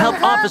down to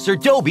help Officer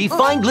Dobie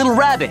find Little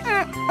Rabbit.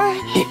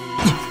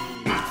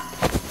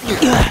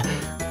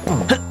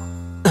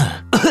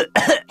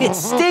 It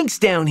stinks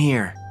down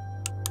here.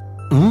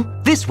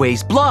 This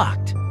way's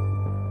blocked.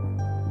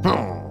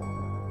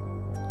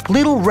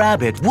 Little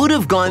Rabbit would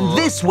have gone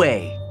this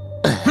way.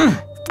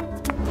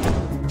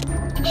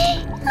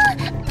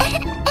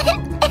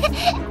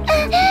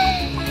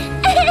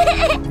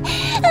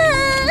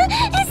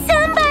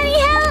 Somebody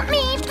help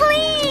me,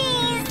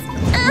 please.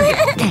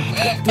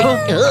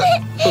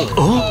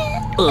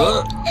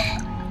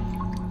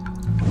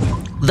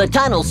 The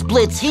tunnel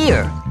splits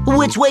here.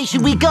 Which way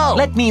should we go?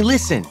 Let me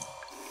listen.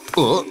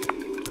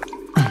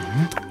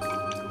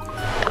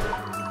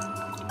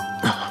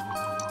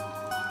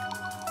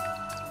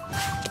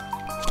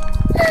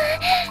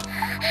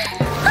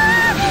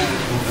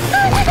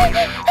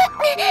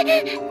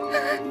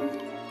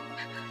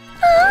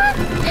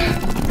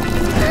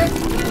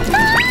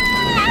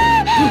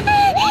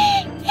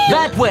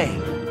 That way.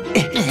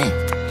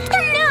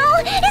 No,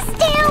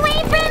 stay away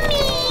from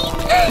me.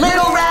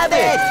 Little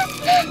Rabbit!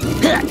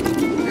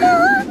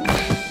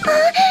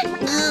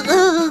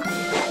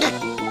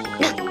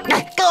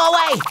 Go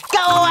away!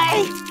 Go away!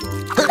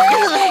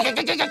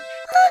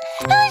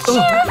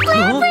 Sheriff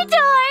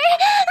Labrador.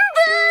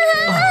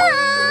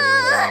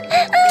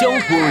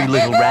 Don't worry,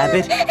 Little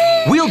Rabbit.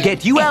 We'll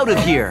get you out of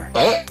here.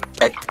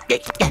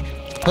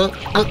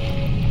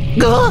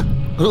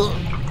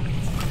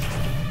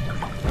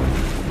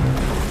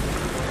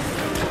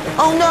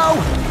 Oh no!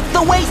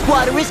 The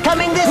wastewater is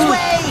coming this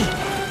way!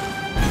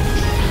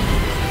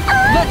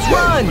 Let's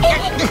run!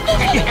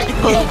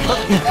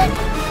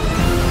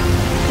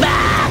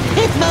 Ah,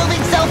 it's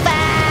moving so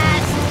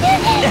fast!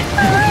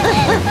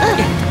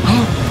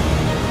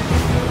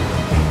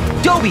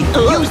 Dobie,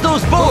 use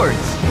those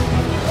boards!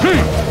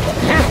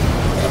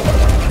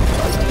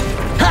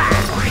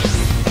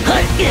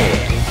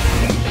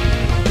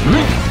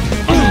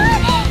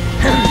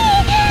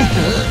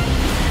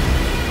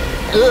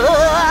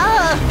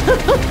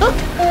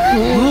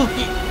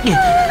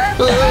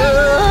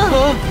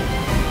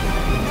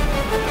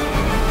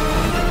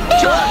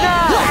 Jump now!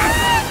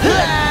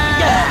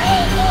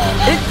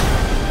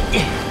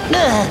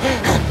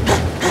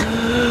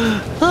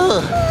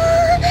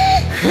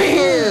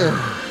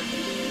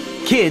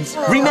 Kids,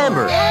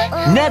 remember,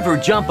 never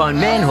jump on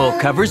manhole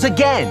covers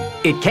again.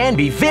 It can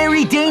be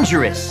very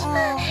dangerous.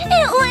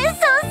 It was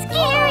so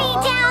scary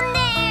down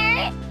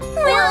there.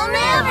 We'll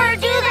never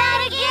do that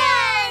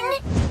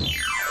again.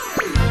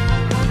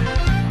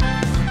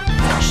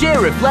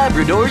 Sheriff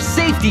Labrador's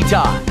Safety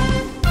Talk.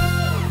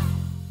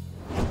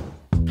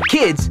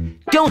 Kids,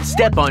 don't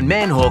step on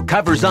manhole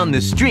covers on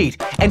the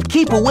street and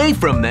keep away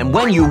from them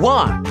when you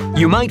walk.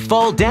 You might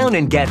fall down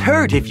and get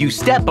hurt if you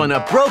step on a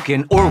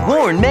broken or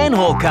worn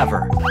manhole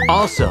cover.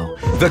 Also,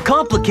 the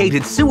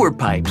complicated sewer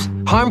pipes,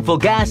 harmful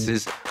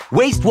gases,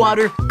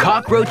 wastewater,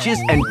 cockroaches,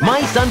 and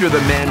mice under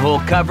the manhole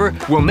cover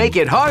will make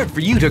it hard for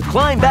you to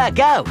climb back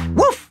out.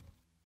 Woof!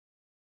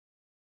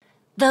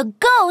 The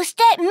ghost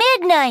at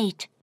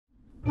midnight.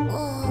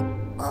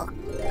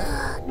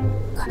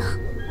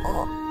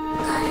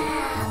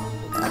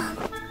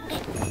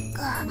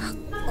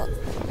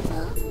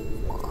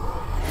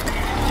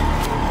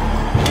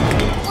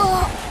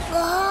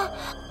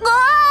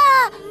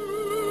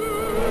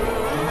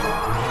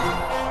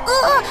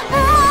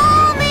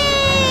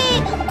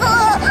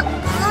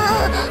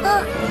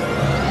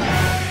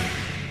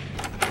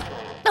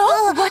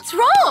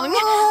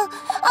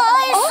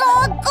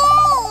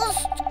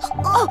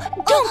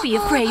 Don't be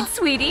afraid,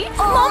 sweetie.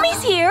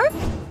 Mommy's here.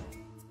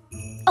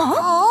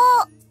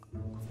 Oh,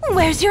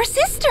 Where's your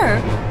sister?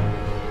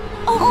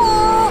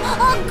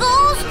 a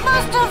ghost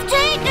must have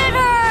taken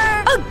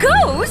her! A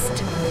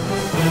ghost?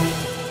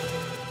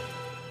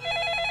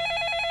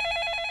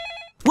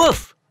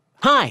 Woof!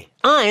 Hi,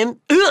 I'm...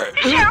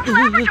 Sheriff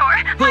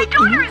Labrador, my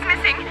daughter is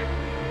missing.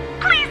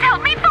 Please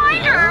help me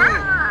find her.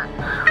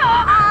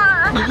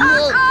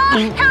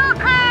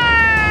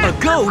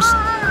 A ghost?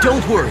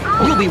 Don't worry,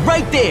 we'll be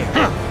right there.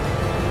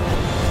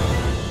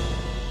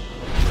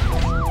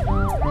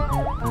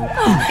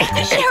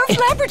 Sheriff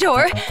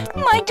Labrador,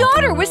 my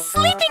daughter was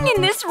sleeping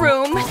in this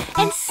room,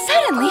 and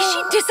suddenly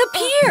she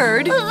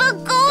disappeared.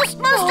 The ghost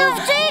must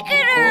have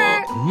taken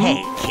her!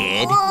 Hey,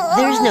 kid,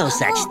 there's no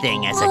such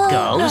thing as a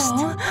ghost.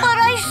 But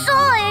I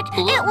saw it!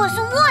 It was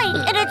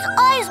white, and its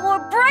eyes were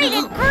bright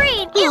and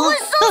green! It was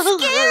so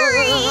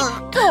scary!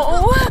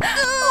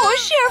 Oh,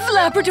 Sheriff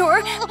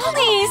Labrador,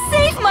 please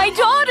save my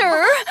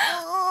daughter!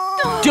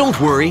 Don't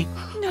worry,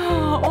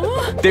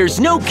 No. there's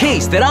no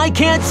case that I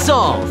can't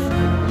solve.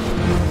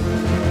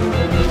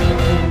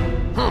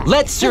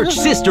 Let's search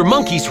Sister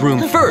Monkey's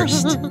room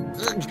first.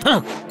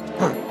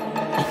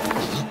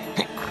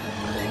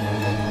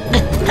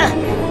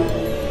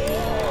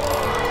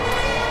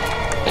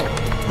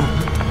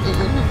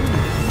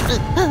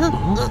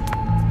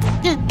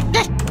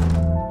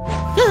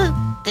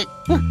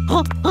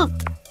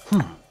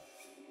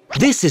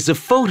 This is a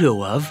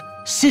photo of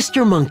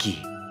Sister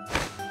Monkey.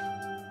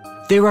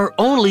 There are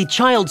only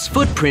child's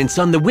footprints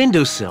on the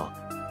windowsill.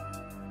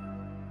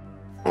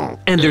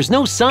 And there's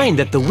no sign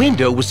that the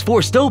window was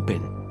forced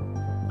open.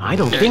 I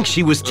don't think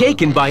she was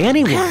taken by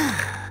anyone.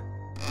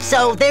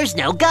 So there's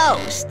no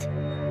ghost.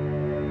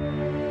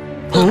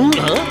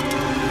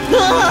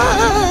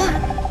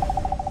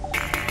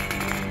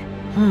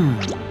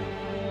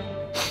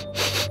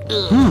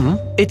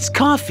 It's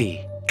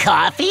coffee.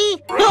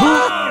 Coffee?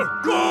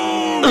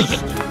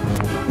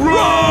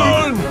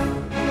 Run!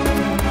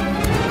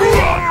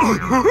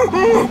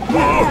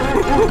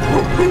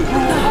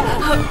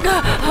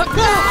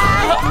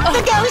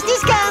 The ghost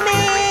is coming!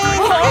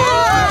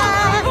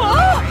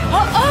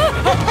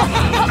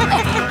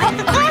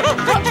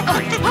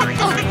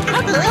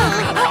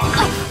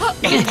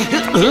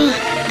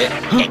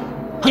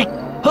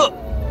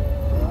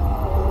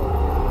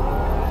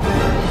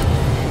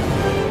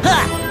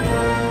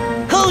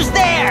 Who's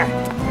there?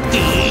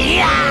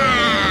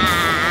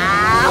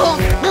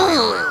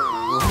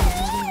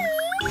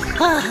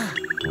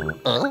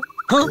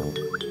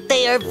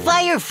 They are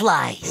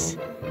fireflies.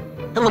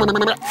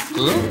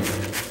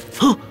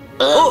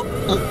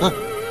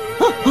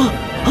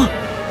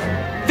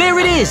 There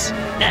it is!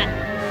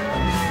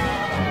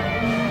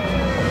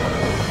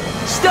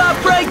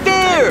 Stop right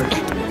there!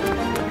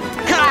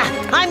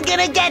 I'm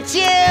gonna get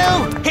you!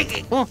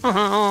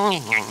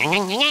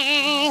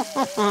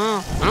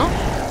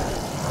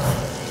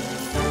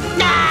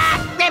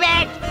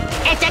 Ribbit!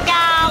 It's a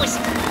ghost!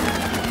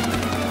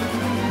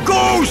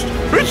 Ghost!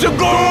 It's a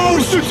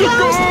ghost! It's a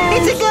ghost!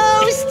 It's a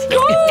ghost!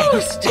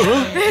 Ghost!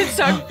 It's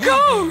a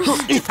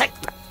ghost!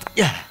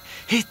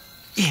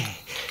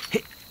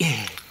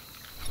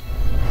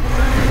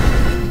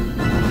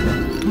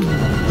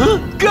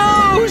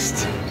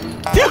 Ghost!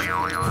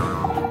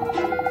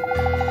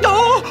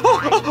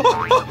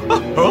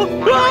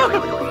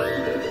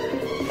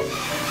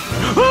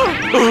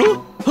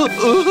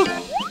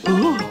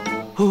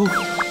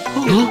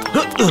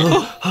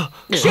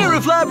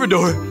 Sheriff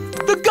Labrador,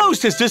 the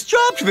ghost has just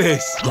dropped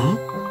this.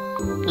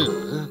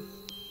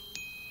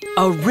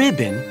 A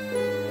ribbon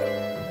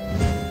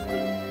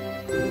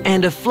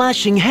and a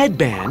flashing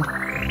headband.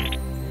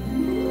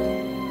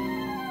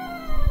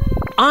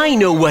 I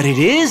know what it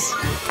is.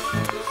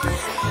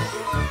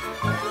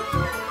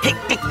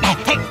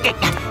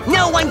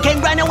 No one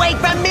can run away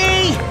from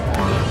me!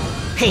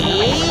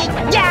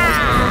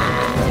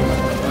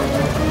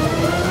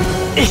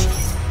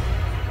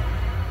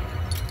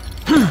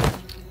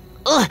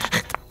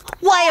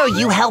 Why are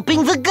you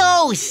helping the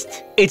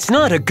ghost? It's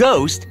not a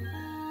ghost.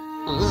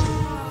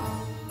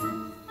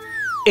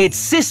 It's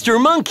Sister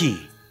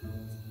Monkey.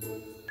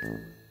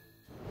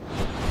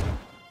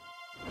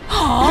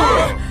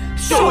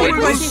 So it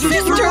was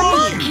Sister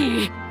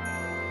Monkey!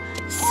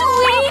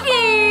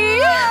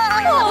 Sweetie!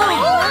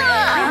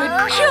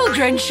 Oh,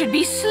 children should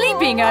be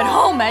sleeping at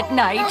home at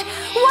night.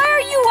 Why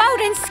are you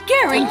out and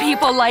scaring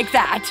people like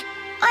that?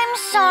 I'm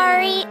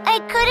sorry. I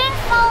couldn't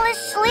fall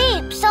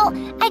asleep, so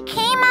I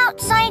came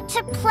outside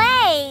to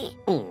play.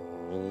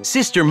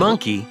 Sister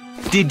Monkey,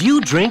 did you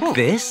drink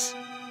this?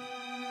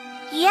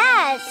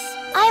 Yes,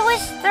 I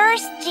was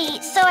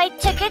thirsty, so I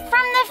took it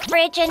from the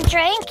fridge and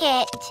drank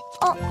it.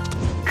 Oh,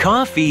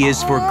 Coffee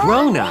is for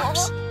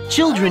grown-ups.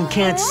 Children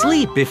can't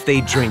sleep if they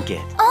drink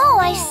it. oh,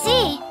 I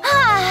see.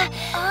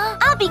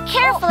 I'll be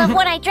careful of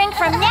what I drink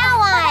from now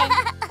on.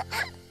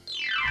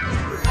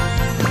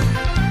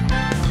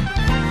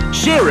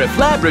 Sheriff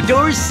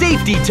Labrador's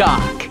Safety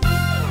Talk.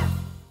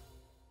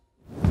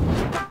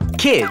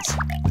 Kids,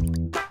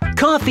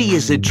 coffee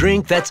is a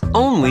drink that's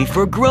only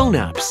for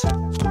grown-ups.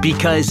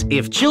 Because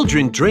if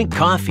children drink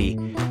coffee,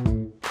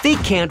 they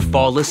can't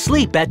fall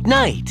asleep at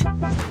night.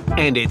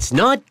 And it's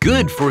not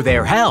good for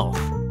their health.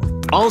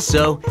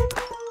 Also,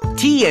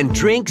 tea and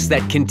drinks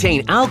that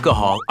contain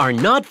alcohol are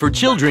not for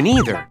children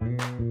either.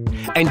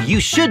 And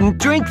you shouldn't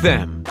drink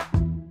them.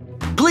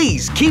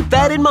 Please keep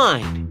that in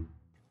mind.